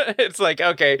 It's like,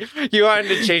 okay, you wanted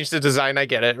to change the design, I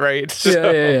get it, right?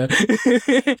 Yeah.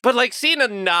 But like seeing a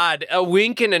nod, a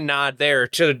wink and a nod there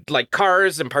to like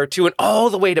Cars and Part 2 and all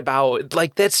the way to Bao,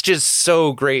 like that's just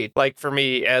so great, like for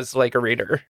me as like a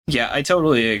reader. Yeah, I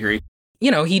totally agree.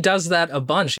 You know, he does that a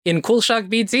bunch. In Cool Shock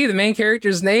BT, the main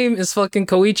character's name is fucking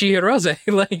Koichi Hirose.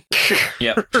 Like,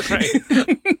 yeah, right.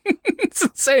 It's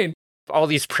insane. All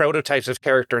these prototypes of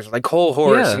characters like Whole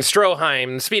Horse and Stroheim,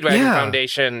 and Speedwagon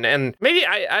Foundation, and maybe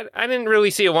I didn't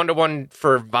really see a one-to-one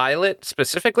for Violet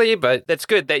specifically, but that's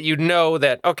good that you know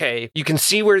that, okay, you can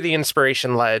see where the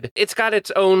inspiration led. It's got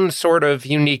its own sort of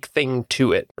unique thing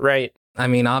to it, right? I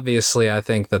mean, obviously, I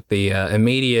think that the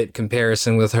immediate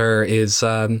comparison with her is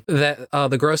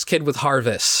the gross kid with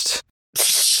Harvest.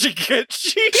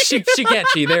 Shigechi,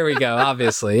 there we go.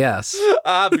 Obviously, yes.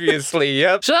 Obviously,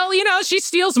 yep. So, you know, she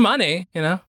steals money, you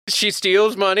know? She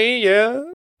steals money, yeah.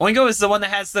 Boingo is the one that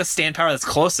has the stand power that's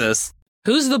closest.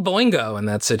 Who's the Boingo in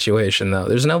that situation, though?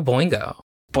 There's no Boingo.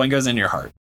 Boingo's in your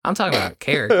heart. I'm talking about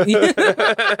character.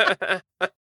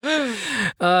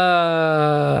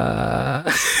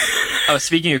 Oh,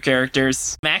 speaking of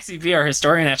characters, Maxie V, our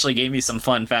historian, actually gave me some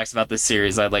fun facts about this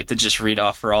series I'd like to just read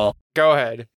off for all. Go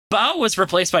ahead. Bao was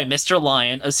replaced by Mr.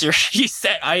 Lion, a series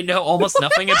that I know almost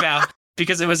nothing about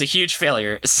because it was a huge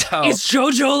failure. So is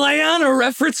Jojo Lion a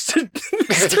reference to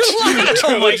Mr. Lion?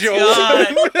 Oh my god,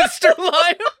 Mr.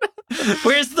 Lion!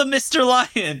 Where's the Mr.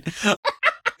 Lion?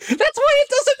 That's why it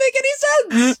doesn't make any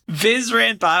sense. Viz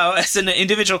ran Bao as an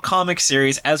individual comic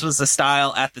series, as was the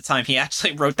style at the time. He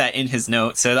actually wrote that in his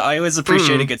note, so I always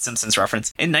appreciate a good Simpsons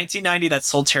reference. In 1990, that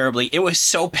sold terribly. It was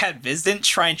so bad, Viz didn't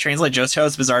try and translate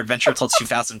JoJo's Bizarre Adventure until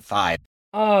 2005.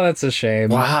 Oh, that's a shame.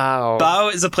 Wow.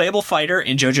 Bao is a playable fighter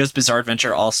in JoJo's Bizarre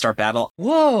Adventure All-Star Battle.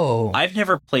 Whoa. I've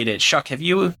never played it. Shuck, have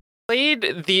you?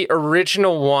 Played the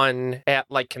original one at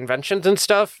like conventions and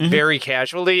stuff very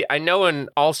casually. I know in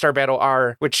All-Star Battle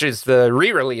R, which is the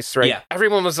re-release, right? Yeah.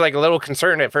 Everyone was like a little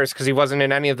concerned at first because he wasn't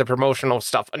in any of the promotional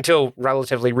stuff until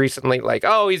relatively recently. Like,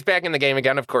 oh, he's back in the game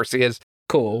again. Of course he is.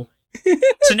 Cool.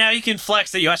 So now you can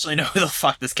flex that you actually know who the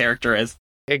fuck this character is.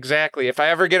 Exactly. If I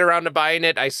ever get around to buying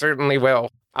it, I certainly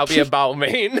will. I'll be a Bao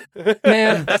main.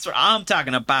 Man, That's what I'm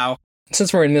talking about.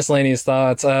 since we're in miscellaneous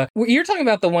thoughts, you're talking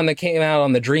about the one that came out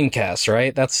on the Dreamcast,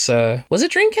 right? That's was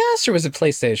it Dreamcast or was it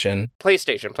PlayStation?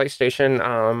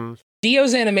 PlayStation.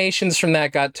 Dio's animations from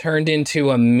that got turned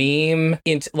into a meme,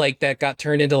 that got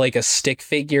turned into like a stick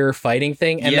figure fighting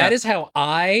thing. And that is how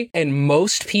I and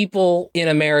most people in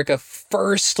America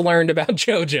first learned about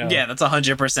JoJo. Yeah, that's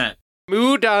 100%.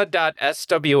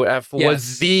 Muda.swf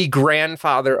was the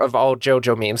grandfather of all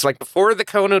JoJo memes. Like before the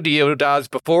Kono Diodas,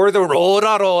 before the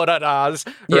Roda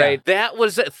right? That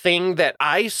was a thing that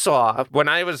I saw when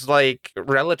I was like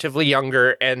relatively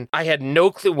younger and I had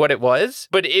no clue what it was,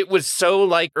 but it was so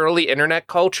like early internet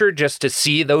culture just to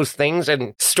see those things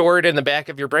and store it in the back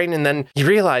of your brain. And then you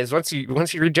realize once you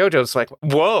read JoJo, it's like,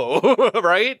 whoa,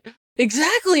 right?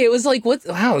 Exactly. It was like, what?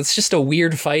 Wow, it's just a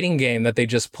weird fighting game that they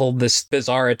just pulled this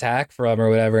bizarre attack from or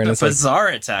whatever. And it's bizarre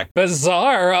attack.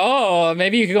 Bizarre. Oh,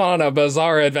 maybe you could go on a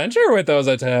bizarre adventure with those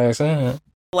attacks.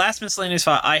 Last miscellaneous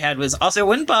thought I had was also,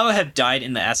 wouldn't Bao have died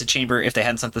in the acid chamber if they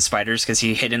hadn't sent the spiders because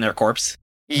he hid in their corpse?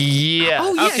 Yeah.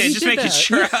 Oh, yeah, okay, just making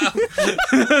sure.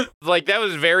 Like that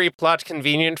was very plot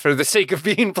convenient for the sake of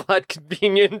being plot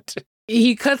convenient.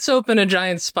 He cuts open a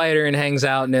giant spider and hangs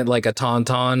out in it like a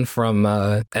tauntaun from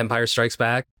Empire Strikes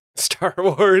Back. Star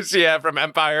Wars, yeah, from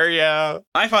Empire, yeah.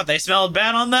 I thought they smelled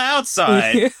bad on the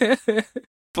outside.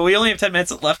 But we only have 10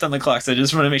 minutes left on the clock, so I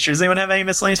just want to make sure. Does anyone have any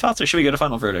miscellaneous thoughts, or should we go to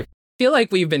final verdict? I feel like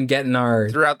we've been getting our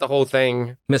Throughout the whole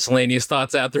thing. miscellaneous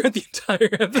thoughts out throughout the entire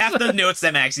episode. Half the notes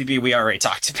that Maxie B we already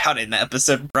talked about in the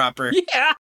episode proper.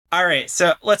 Yeah. All right,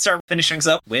 so let's start finishing things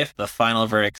up with the final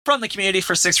verdict. From the community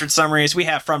for 6-word summaries, we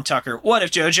have from Tucker, what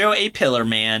if JoJo a pillar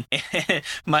man?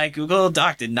 My Google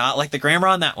Doc did not like the grammar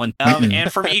on that one. And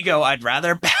from Ego, I'd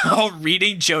rather bow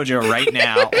reading JoJo right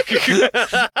now.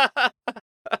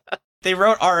 They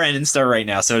wrote RN instead right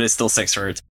now, so it is still 6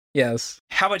 words. Yes.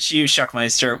 How about you,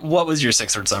 Shuckmeister? What was your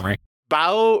 6-word summary?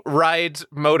 Bao rides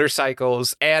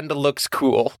motorcycles and looks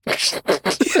cool.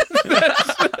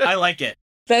 I like it.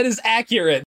 That is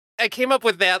accurate. I came up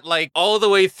with that like all the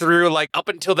way through, like up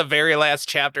until the very last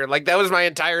chapter. Like that was my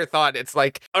entire thought. It's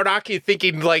like Araki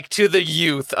thinking like to the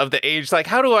youth of the age. Like,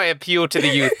 how do I appeal to the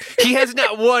youth? He has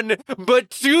not one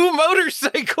but 2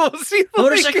 motorcycles.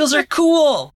 Motorcycles are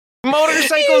cool.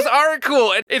 Motorcycles are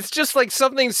cool. It's just like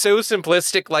something so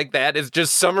simplistic like that. It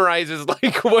just summarizes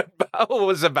like what Bao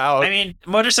was about. I mean,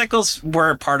 motorcycles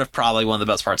were part of probably one of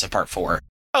the best parts of part 4.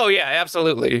 Oh yeah,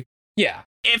 absolutely. Yeah.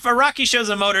 If Araki shows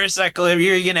a motorcycle,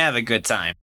 you're going to have a good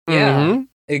time. Yeah. Mhm.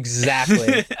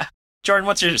 Exactly. Jordan,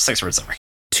 what's your 6-word summary?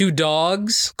 2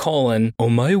 dogs,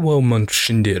 omae wa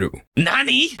manshinderu.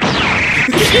 Nani?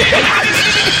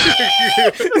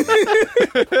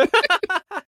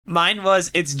 Mine was,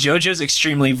 it's JoJo's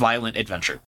extremely violent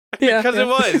adventure. Yeah. Because it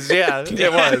was, yeah,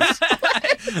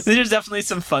 it was. There's definitely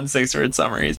some fun 6-word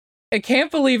summaries. I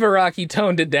can't believe Araki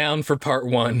toned it down for part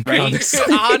 1. Right? Honestly.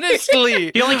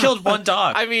 Honestly. He only killed 1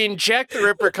 dog. I mean, Jack the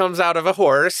Ripper comes out of a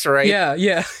horse, right?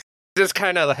 Yeah. Just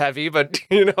kind of heavy, but,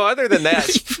 you know, other than that,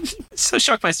 So,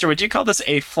 Shockmeister, would you call this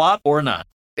a flop or not?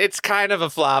 it's kind of a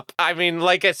flop. I mean,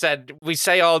 like I said, we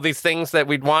say all these things that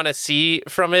we'd want to see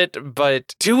from it,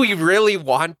 but do we really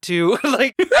want to?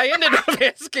 Like, I ended up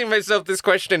asking myself this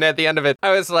question at the end of it.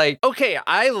 I was like, okay,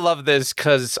 I love this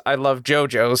because I love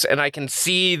JoJo's and I can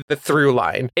see the through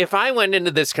line. If I went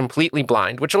into this completely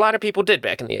blind, which a lot of people did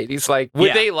back in the 80s, like,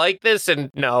 would they like this?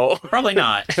 And no. Probably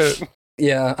not.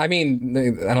 Yeah, I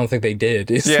mean, I don't think they did.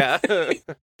 Yeah.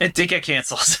 It did get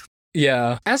canceled.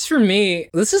 Yeah. As for me,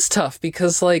 this is tough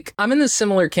because, like, I'm in the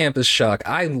similar camp as Shuck.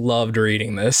 I loved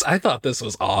reading this. I thought this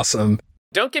was awesome.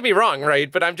 Don't get me wrong,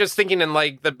 right? But I'm just thinking in,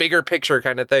 like, the bigger picture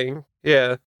kind of thing.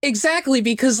 Yeah. Exactly,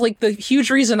 because, like, the huge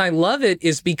reason I love it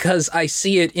is because I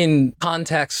see it in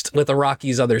context with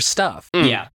Araki's other stuff.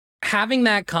 Yeah. Having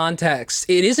that context,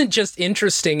 it isn't just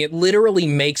interesting, it literally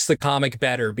makes the comic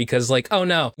better because, like, oh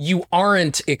no, you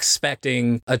aren't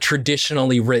expecting a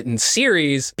traditionally written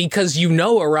series because you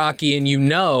know Araki and you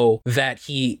know that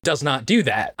he does not do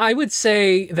that. I would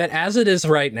say that as it is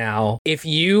right now, if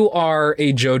you are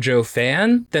a JoJo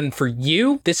fan, then for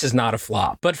you, this is not a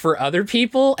flop. But for other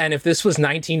people, and if this was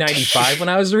 1995 when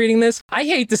I was reading this, I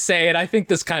hate to say it, I think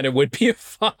this kind of would be a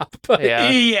flop. But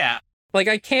Yeah. like,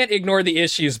 I can't ignore the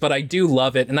issues, but I do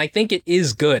love it, and I think it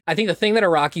is good. I think the thing that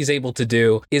Araki's able to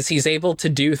do is he's able to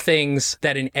do things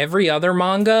that in every other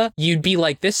manga, you'd be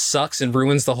like, this sucks and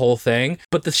ruins the whole thing.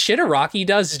 But the shit Araki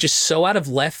does is just so out of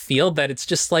left field that it's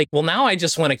just like, well, now I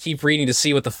just want to keep reading to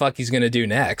see what the fuck he's gonna do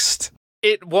next.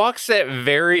 It walks that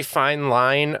very fine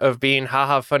line of being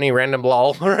haha funny random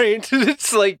lol, right?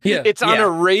 It's like, it's on a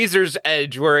razor's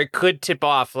edge where it could tip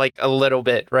off like a little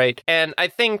bit, right? And I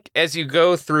think as you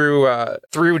go through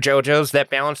JoJo's,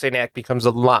 that balancing act becomes a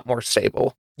lot more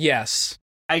stable. Yes.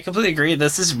 I completely agree.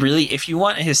 This is really, if you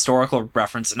want a historical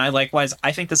reference, and I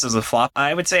think this is a flop.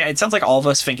 I would say it sounds like all of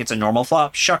us think it's a normal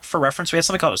flop. Shuck, for reference, we have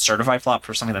something called a certified flop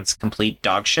for something that's complete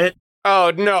dog shit.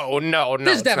 Oh, no.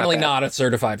 This is definitely not a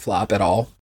certified flop at all.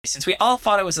 Since we all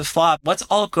thought it was a flop, let's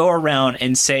all go around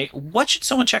and say, what should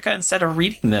someone check out instead of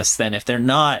reading this then if they're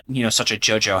not, such a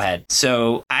JoJo head?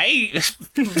 So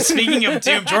speaking of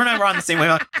Doom, Jordan and I were on the same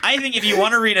way. I think if you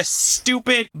want to read a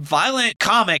stupid, violent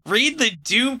comic, read the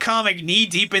Doom comic Knee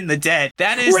Deep in the Dead.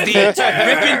 That is Rip and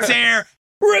Tear.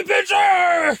 Rip and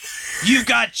Tear! You've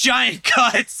got giant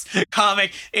cuts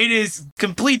comic. It is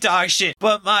complete dog shit.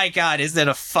 But my God, is it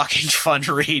a fucking fun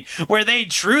read where they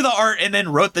drew the art and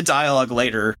then wrote the dialogue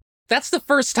later. That's the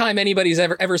first time anybody's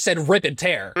ever said rip and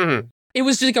tear. Mm-hmm. It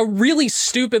was just like a really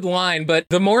stupid line, but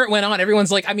the more it went on,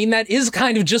 everyone's like, I mean, that is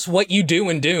kind of just what you do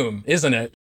in Doom, isn't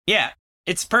it? Yeah,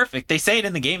 it's perfect. They say it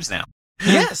in the games now.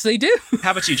 Yes, they do.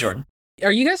 How about you, Jordan?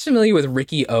 Are you guys familiar with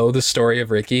Ricky O, the story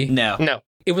of Ricky? No.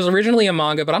 It was originally a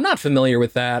manga, but I'm not familiar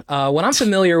with that. What I'm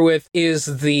familiar with is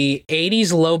the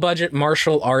 80s low-budget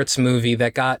martial arts movie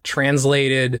that got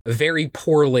translated very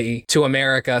poorly to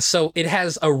America. So it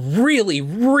has a really,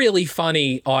 really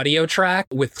funny audio track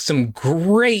with some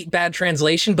great bad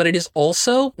translation, but it is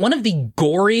also one of the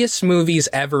goriest movies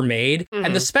ever made. Mm-hmm.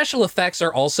 And the special effects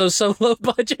are also so low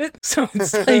budget. So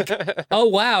it's like, oh,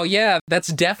 wow, yeah, that's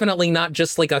definitely not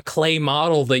just like a clay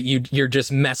model that you're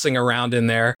just messing around in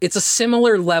there. It's a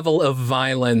similar level of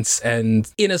violence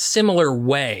and in a similar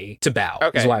way to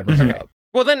Bao, is why I bring it up.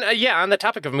 Well, then, on the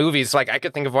topic of movies, like, I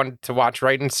could think of one to watch,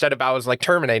 right, instead of Bao is, like,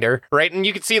 Terminator, right? And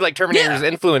you could see, like, Terminator's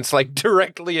influence, like,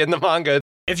 directly in the manga.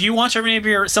 If you want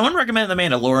Terminator, someone recommended The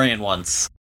Mandalorian once.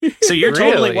 So you're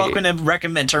totally welcome to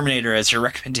recommend Terminator as your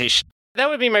recommendation. That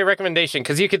would be my recommendation,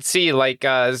 because you could see, like,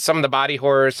 some of the body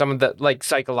horror, some of the, like,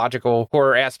 psychological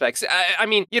horror aspects. I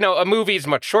mean, a movie's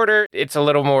much shorter. It's a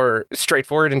little more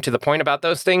straightforward and to the point about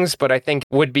those things, but I think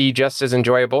would be just as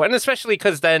enjoyable. And especially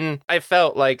because then I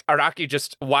felt like Araki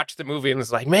just watched the movie and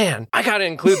was like, man, I gotta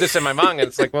include this in my manga.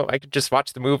 It's like, well, I could just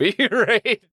watch the movie,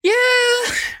 right?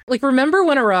 Yeah. Like, remember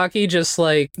when Araki just,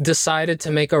 like, decided to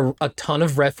make a ton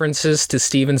of references to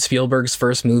Steven Spielberg's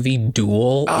first movie,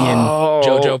 Duel, in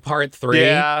JoJo Part 3?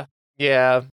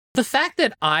 Yeah. The fact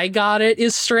that I got it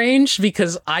is strange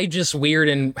because I just weird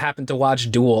and happened to watch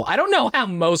Duel. I don't know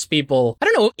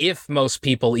if most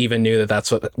people even knew that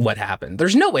that's what happened.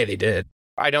 There's no way they did.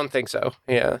 I don't think so.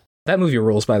 Yeah. That movie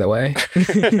rules, by the way.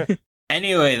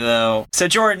 Anyway, though, so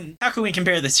Jordan, how can we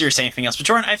compare this series to anything else? But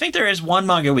Jordan, I think there is one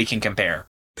manga we can compare.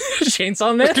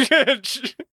 Chainsaw Man?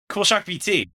 Cool Shock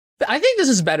BT. I think this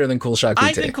is better than Cool Shock BT.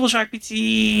 I think Cool Shock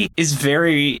BT is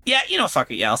very... Yeah,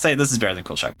 fuck it. Yeah, I'll say this is better than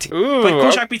Cool Shock BT. Ooh, but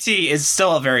Cool Shock BT is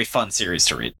still a very fun series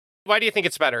to read. Why do you think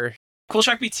it's better? Cool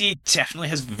Shock BT definitely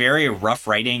has very rough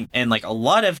writing and like a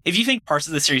lot of, if you think parts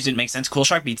of the series didn't make sense, Cool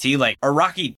Shock BT, like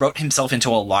Araki wrote himself into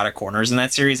a lot of corners in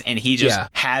that series and he just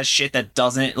has shit that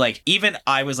doesn't, like, even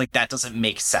I was like, that doesn't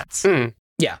make sense.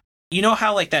 Yeah. You know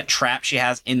how, like, that trap she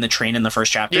has in the train in the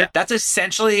first chapter? Yeah. That's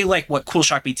essentially, like, what Cool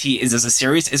Shock BT is as a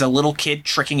series, is a little kid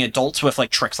tricking adults with, like,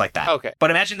 tricks like that. Okay.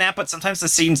 But imagine that, but sometimes the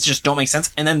scenes just don't make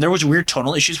sense. And then there was weird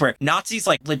tonal issues where Nazis,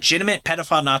 like, legitimate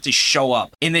pedophile Nazis show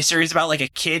up in this series about, like, a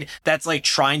kid that's, like,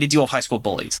 trying to deal with high school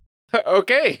bullies.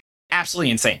 Okay.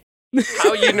 Absolutely insane.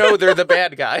 How you know they're the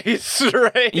bad guys,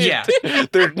 right? Yeah.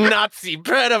 They're Nazi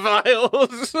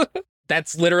pedophiles.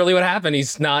 That's literally what happened.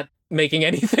 He's not making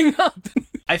anything up.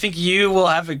 I think you will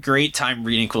have a great time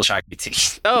reading Cool Shock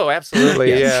BT. Oh,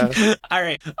 absolutely, yeah. All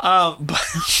right.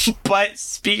 But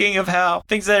speaking of how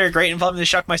things that are great involving the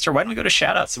Shuckmeister, why don't we go to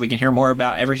shoutouts so we can hear more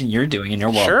about everything you're doing in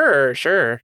your world?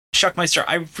 Sure. Shuckmeister,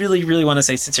 I really, really want to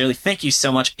say sincerely thank you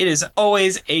so much. It is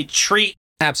always a treat.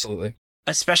 Absolutely.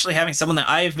 Especially having someone that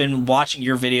I've been watching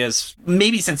your videos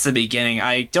maybe since the beginning.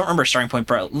 I don't remember starting point,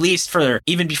 but at least for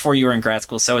even before you were in grad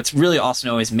school. So it's really awesome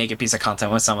to always make a piece of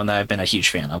content with someone that I've been a huge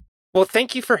fan of. Well,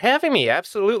 thank you for having me.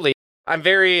 Absolutely. I'm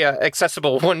very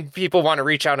accessible when people want to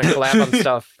reach out and collab on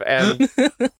stuff. And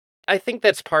I think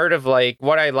that's part of like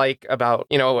what I like about,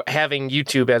 having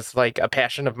YouTube as like a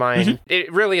passion of mine. Mm-hmm.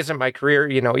 It really isn't my career,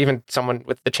 even someone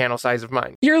with the channel size of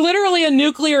mine. You're literally a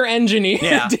nuclear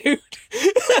engineer, dude.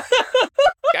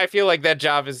 I feel like that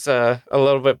job is a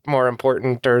little bit more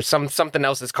important, or something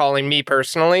else is calling me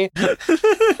personally.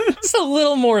 It's a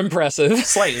little more impressive.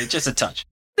 Slightly, just a touch.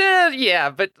 Yeah,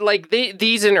 but like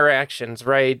these interactions,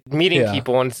 right? Meeting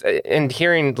people and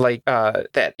hearing like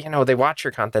that, they watch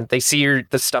your content, they see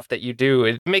the stuff that you do.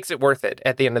 It makes it worth it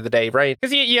at the end of the day, right?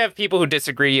 Because you have people who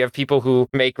disagree, you have people who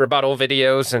make rebuttal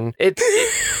videos, and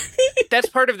that's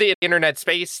part of the internet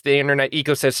space, the internet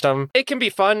ecosystem. It can be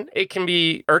fun, it can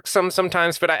be irksome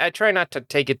sometimes, but I try not to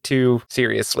take it too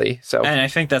seriously. So, and I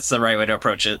think that's the right way to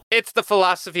approach it. It's the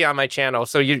philosophy on my channel.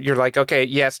 So you're like, okay,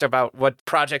 you asked about what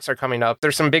projects are coming up.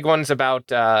 There's some big ones about,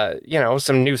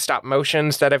 some new stop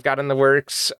motions that I've got in the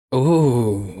works.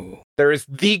 Ooh. There is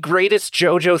the greatest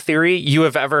JoJo theory you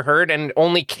have ever heard, and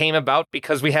only came about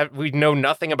because we know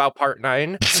nothing about Part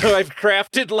 9. So I've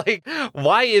crafted, like,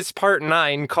 why is Part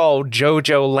 9 called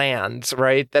JoJo Lands,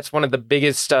 right? That's one of the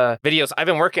biggest videos. I've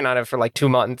been working on it for like 2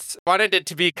 months. Wanted it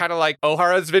to be kind of like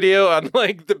Ohara's video on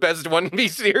like the best One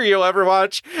Piece theory you'll ever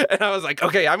watch. And I was like,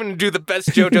 okay, I'm going to do the best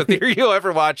JoJo theory you'll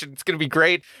ever watch, and it's going to be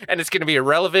great, and it's going to be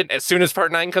irrelevant as soon as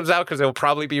Part 9 comes out, because it'll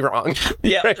probably be wrong.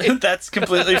 Yeah, right? That's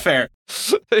completely fair.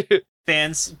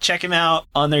 Fans, check him out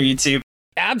on their YouTube.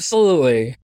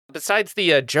 Absolutely. Besides the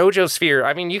JoJo sphere,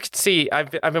 I mean, you can see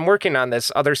I've been working on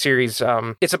this other series.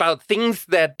 It's about things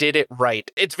that did it right.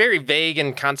 It's very vague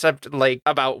in concept, like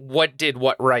about what did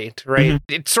what right? Mm-hmm.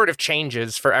 It sort of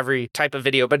changes for every type of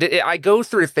video, but I go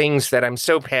through things that I'm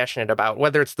so passionate about,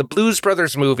 whether it's the Blues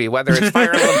Brothers movie, whether it's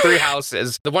Fire Emblem Three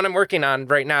Houses. The one I'm working on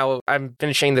right now, I'm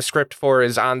finishing the script for,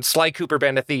 is on Sly Cooper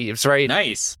Band of Thieves, right?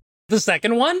 Nice. The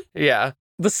second one? Yeah.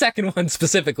 The second one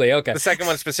specifically, okay. The second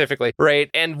one specifically, right?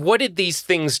 And what did these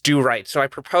things do right? So I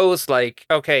proposed, like,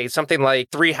 okay, something like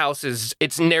Three Houses,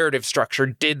 its narrative structure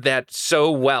did that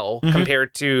so well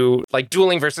compared to, like,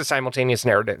 dueling versus simultaneous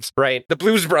narratives, right? The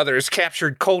Blues Brothers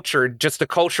captured culture, just the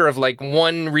culture of, like,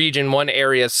 one region, one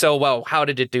area so well. How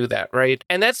did it do that, right?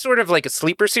 And that's sort of like a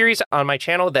sleeper series on my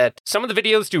channel that some of the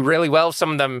videos do really well,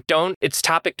 some of them don't. It's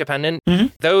topic dependent.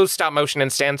 Those stop motion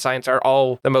and stand science are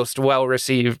all the most well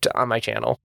received on my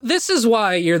channel. This is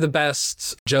why you're the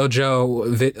best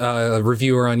JoJo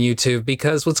reviewer on YouTube,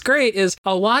 because what's great is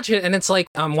I'll watch it and it's like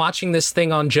I'm watching this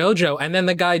thing on JoJo, and then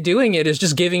the guy doing it is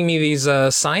just giving me these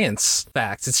science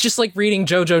facts. It's just like reading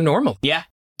JoJo normal. Yeah.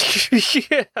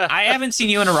 Yeah. I haven't seen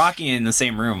you and Araki in the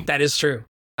same room. That is true.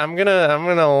 I'm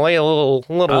gonna lay a little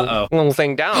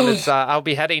thing down. It's I'll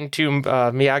be heading to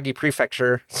Miyagi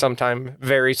Prefecture sometime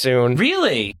very soon.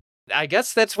 Really? I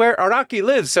guess that's where Araki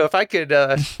lives. So if I could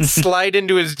slide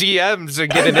into his DMs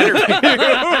and get an interview.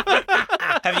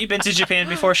 Have you been to Japan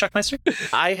before, Shuckmeister?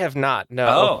 I have not. No.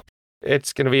 Oh.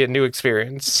 It's going to be a new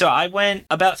experience. So I went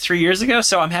about 3 years ago,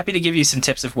 so I'm happy to give you some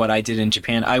tips of what I did in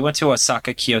Japan. I went to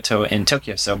Osaka, Kyoto, and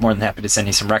Tokyo, so more than happy to send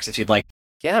you some recs if you'd like.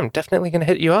 Yeah, I'm definitely going to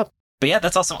hit you up. But yeah,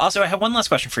 that's awesome. Also, I have one last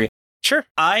question for you. Sure.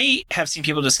 I have seen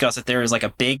people discuss that there is like a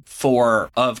big four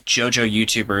of JoJo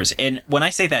YouTubers. And when I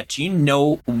say that, do you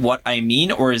know what I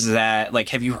mean? Or is that like,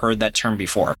 have you heard that term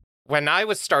before? When I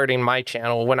was starting my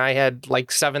channel, when I had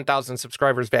like 7,000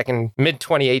 subscribers back in mid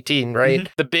 2018, right?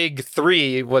 The big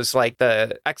three was like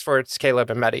the X-Forts, Caleb,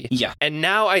 and Medi. Yeah. And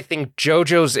now I think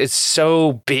JoJo's is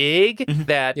so big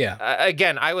that, Yeah.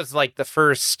 Again, I was like the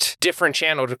first different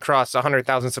channel to cross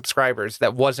 100,000 subscribers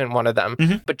that wasn't one of them.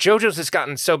 But JoJo's has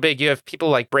gotten so big. You have people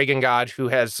like Bragan God, who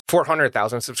has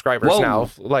 400,000 subscribers now,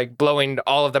 like blowing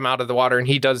all of them out of the water. And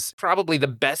he does probably the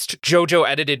best JoJo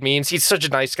edited memes. He's such a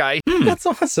nice guy. That's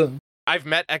awesome. I've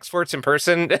met X-Forts in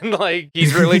person, and like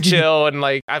he's really chill, and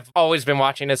like I've always been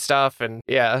watching his stuff, and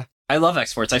yeah. I love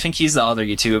X-Forts. I think he's the other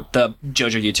the JoJo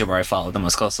YouTuber I follow the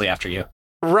most closely after you.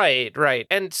 Right.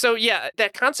 And so, yeah,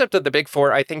 that concept of the big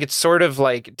four, I think it's sort of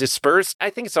like dispersed. I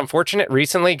think it's unfortunate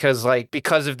recently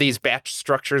because of these batch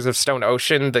structures of Stone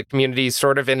Ocean, the community's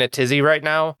sort of in a tizzy right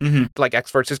now. Like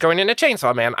X-Forts is going into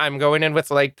Chainsaw Man. I'm going in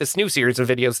with like this new series of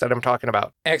videos that I'm talking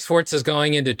about. X-Forts is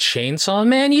going into Chainsaw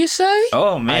Man, you say?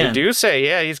 Oh, man. I do say,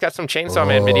 yeah, he's got some Chainsaw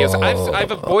Man videos.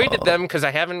 I've avoided them because I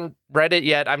haven't read it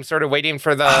yet. I'm sort of waiting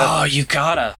for the... Oh, you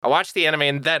gotta. I'll watch the anime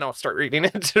and then I'll start reading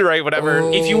it, right? Whatever.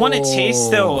 If you want to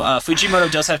taste, though, Fujimoto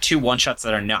does have 2 one-shots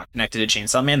that are not connected to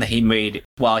Chainsaw Man that he made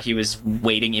while he was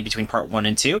waiting in between part 1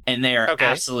 and 2. And they are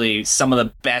absolutely some of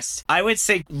the best. I would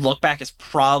say Look Back is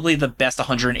probably the best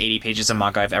 180 pages of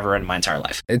manga I've ever read in my entire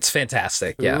life. It's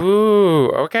fantastic, yeah.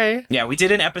 Ooh, okay. Yeah, we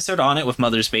did an episode on it with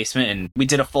Mother's Basement, and we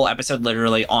did a full episode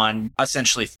literally on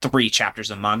essentially 3 chapters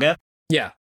of manga.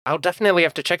 Yeah. I'll definitely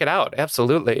have to check it out.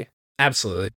 Absolutely.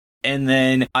 Absolutely. And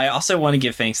then I also want to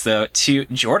give thanks, though, to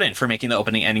Jordan for making the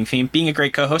opening ending theme, being a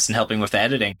great co-host and helping with the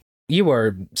editing. You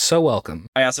are so welcome.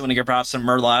 I also want to give props to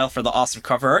Mer Lyle for the awesome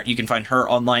cover art. You can find her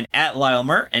online at Lyle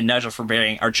Mer, and Nigel for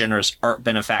being our generous art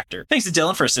benefactor. Thanks to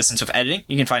Dylan for assistance with editing.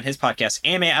 You can find his podcast,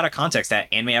 Anime Out of Context, at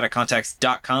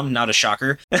animeoutofcontext.com. Not a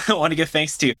shocker. I want to give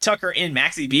thanks to Tucker and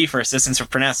Maxie B for assistance with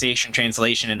pronunciation,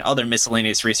 translation, and other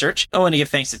miscellaneous research. I want to give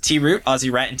thanks to T-Root,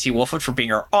 Ozzy Rat, and T Wolfwood for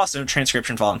being our awesome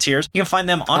transcription volunteers. You can find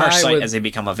them on our site as they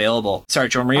become available. Sorry,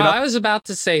 Joe Mariva. I was about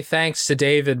to say thanks to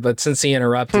David, but since he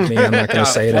interrupted me, I'm not going to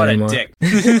say it anymore. What a dick.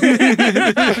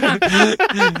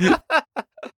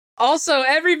 Also,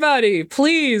 everybody,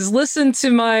 please listen to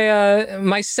my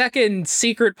my second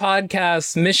secret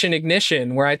podcast, Mission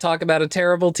Ignition, where I talk about a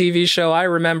terrible TV show I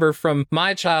remember from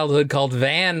my childhood called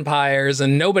Vampires,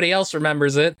 and nobody else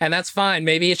remembers it, and that's fine.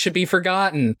 Maybe it should be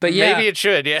forgotten. But yeah, maybe it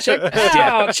should. Yeah, check it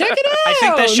out. Check it out. I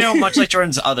think that show, much like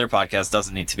Jordan's other podcast,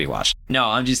 doesn't need to be watched. No,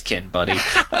 I'm just kidding, buddy.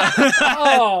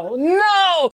 Oh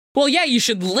no! Well, yeah, you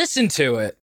should listen to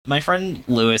it. My friend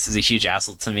Lewis is a huge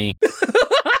asshole to me.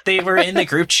 They were in the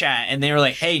group chat and they were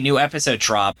like, hey, new episode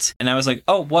dropped. And I was like,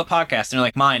 oh, what podcast? And they're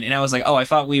like, mine. And I was like, oh, I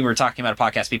thought we were talking about a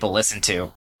podcast people listen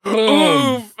to.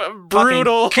 Ooh,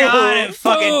 brutal. God, it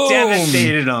fucking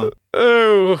devastated them.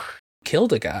 Ooh.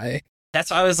 Killed a guy. That's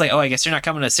why I was like, oh, I guess you're not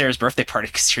coming to Sarah's birthday party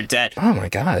because you're dead. Oh my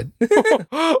God.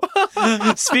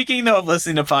 Speaking though of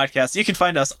listening to podcasts, you can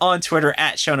find us on Twitter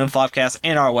at ShonenFlopcast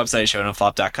and our website,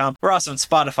 ShonenFlop.com. We're also on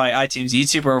Spotify, iTunes,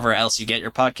 YouTube, or wherever else you get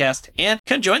your podcast. And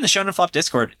come join the Shonen Flop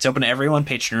Discord. It's open to everyone,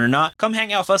 patron or not. Come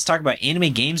hang out with us, talk about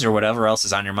anime, games, or whatever else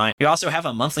is on your mind. We also have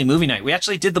a monthly movie night. We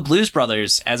actually did the Blues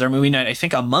Brothers as our movie night, I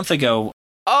think, a month ago.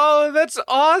 Oh, that's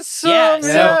awesome. Yeah,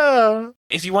 Yeah.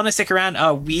 If you want to stick around,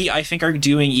 we, I think, are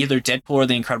doing either Deadpool or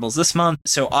The Incredibles this month.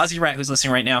 So Ozzy Rat, who's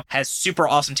listening right now, has super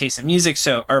awesome taste in music,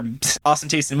 or awesome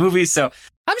taste in movies. So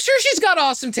I'm sure she's got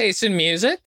awesome taste in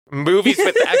music. Movies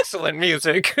with excellent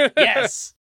music.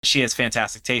 yes. She has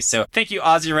fantastic taste. So thank you,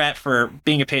 Ozzy Rat, for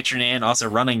being a patron and also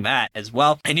running that as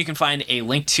well. And you can find a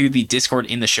link to the Discord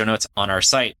in the show notes on our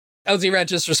site. LZ Red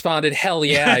just responded, hell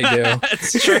yeah, I do.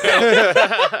 That's true.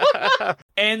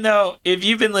 And though, if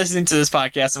you've been listening to this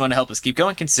podcast and want to help us keep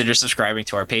going, consider subscribing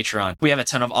to our Patreon. We have a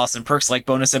ton of awesome perks like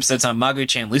bonus episodes on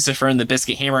Magu-chan, Lucifer, and the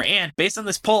Biscuit Hammer. And based on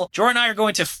this poll, Jordan and I are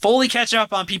going to fully catch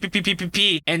up on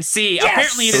PPPPPP and see. Yes!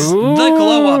 Apparently, it is the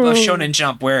glow up of Shonen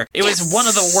Jump, where it was one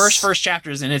of the worst first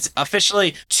chapters, and it's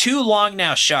officially too long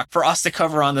now, Shuck, for us to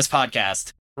cover on this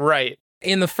podcast. Right.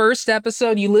 In the first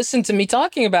episode, you listened to me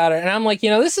talking about it, and I'm like,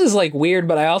 this is like weird,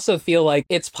 but I also feel like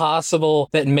it's possible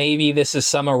that maybe this is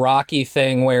some Araki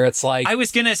thing where it's like, I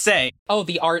was gonna say, oh,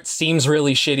 the art seems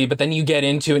really shitty, but then you get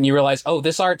into it and you realize, oh,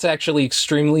 this art's actually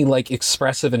extremely like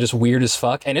expressive and just weird as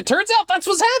fuck, and it turns out that's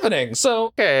what's happening. So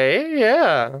okay,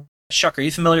 yeah. Shuck, are you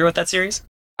familiar with that series?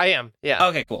 I am, yeah.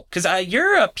 Okay, cool. Because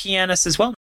you're a pianist as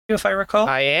well, if I recall.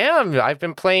 I am. I've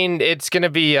been playing. It's going to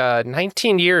be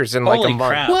 19 years in like Holy a month.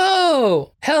 crap.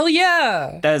 Whoa! Hell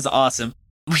yeah! That is awesome.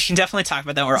 We can definitely talk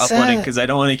about that when we're uploading because I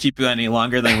don't want to keep you any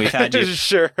longer than we've had you.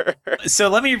 Sure. So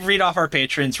let me read off our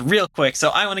patrons real quick. So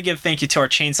I want to give thank you to our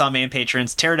Chainsaw Man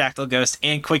patrons, Pterodactyl Ghost,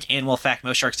 and Quick Animal Fact,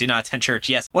 Most Sharks Do Not Attend Church.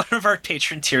 Yes, one of our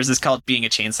patron tiers is called Being a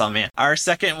Chainsaw Man. Our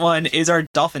second one is our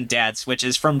Dolphin Dads, which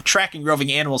is from Tracking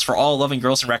Roving Animals for All Loving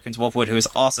Girls and Raccoons Wolfwood, who is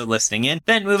also listening in.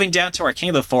 Then moving down to our King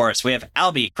of the Forest, we have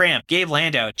Albie, Cram, Gabe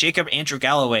Landau, Jacob Andrew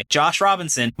Galloway, Josh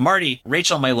Robinson, Marty,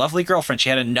 Rachel, my lovely girlfriend. She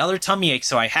had another tummy ache,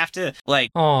 so I have to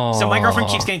Aww. So my girlfriend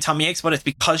keeps getting tummy aches, but it's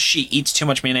because she eats too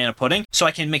much banana pudding, so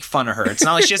I can make fun of her. It's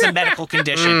not like she has a medical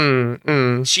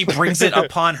condition. She brings it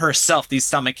upon herself, these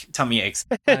tummy aches.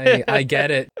 I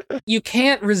get it. You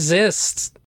can't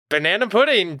resist. Banana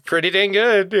pudding, pretty dang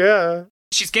good, yeah.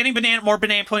 She's getting more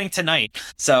banana pudding tonight,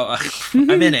 so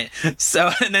I'm in it.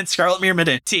 So, and then Scarlet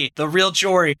Mirror T, the real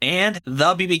Jory, and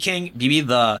the BB King, BB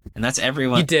the, and that's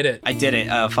everyone. You did it. I did it.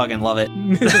 Fucking love it.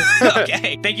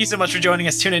 Okay, thank you so much for joining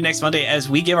us. Tune in next Monday as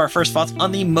we give our first thoughts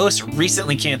on the most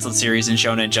recently canceled series in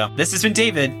Shonen Jump. This has been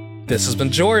David. This has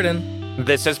been Jordan.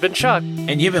 This has been Chuck.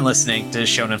 And you've been listening to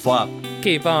Shonen Flop.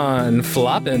 Keep on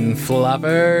flopping,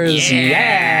 floppers.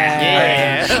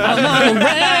 Yeah. I'm on a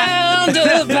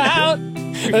roundabout.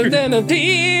 And then a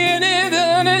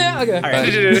okay. All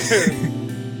right.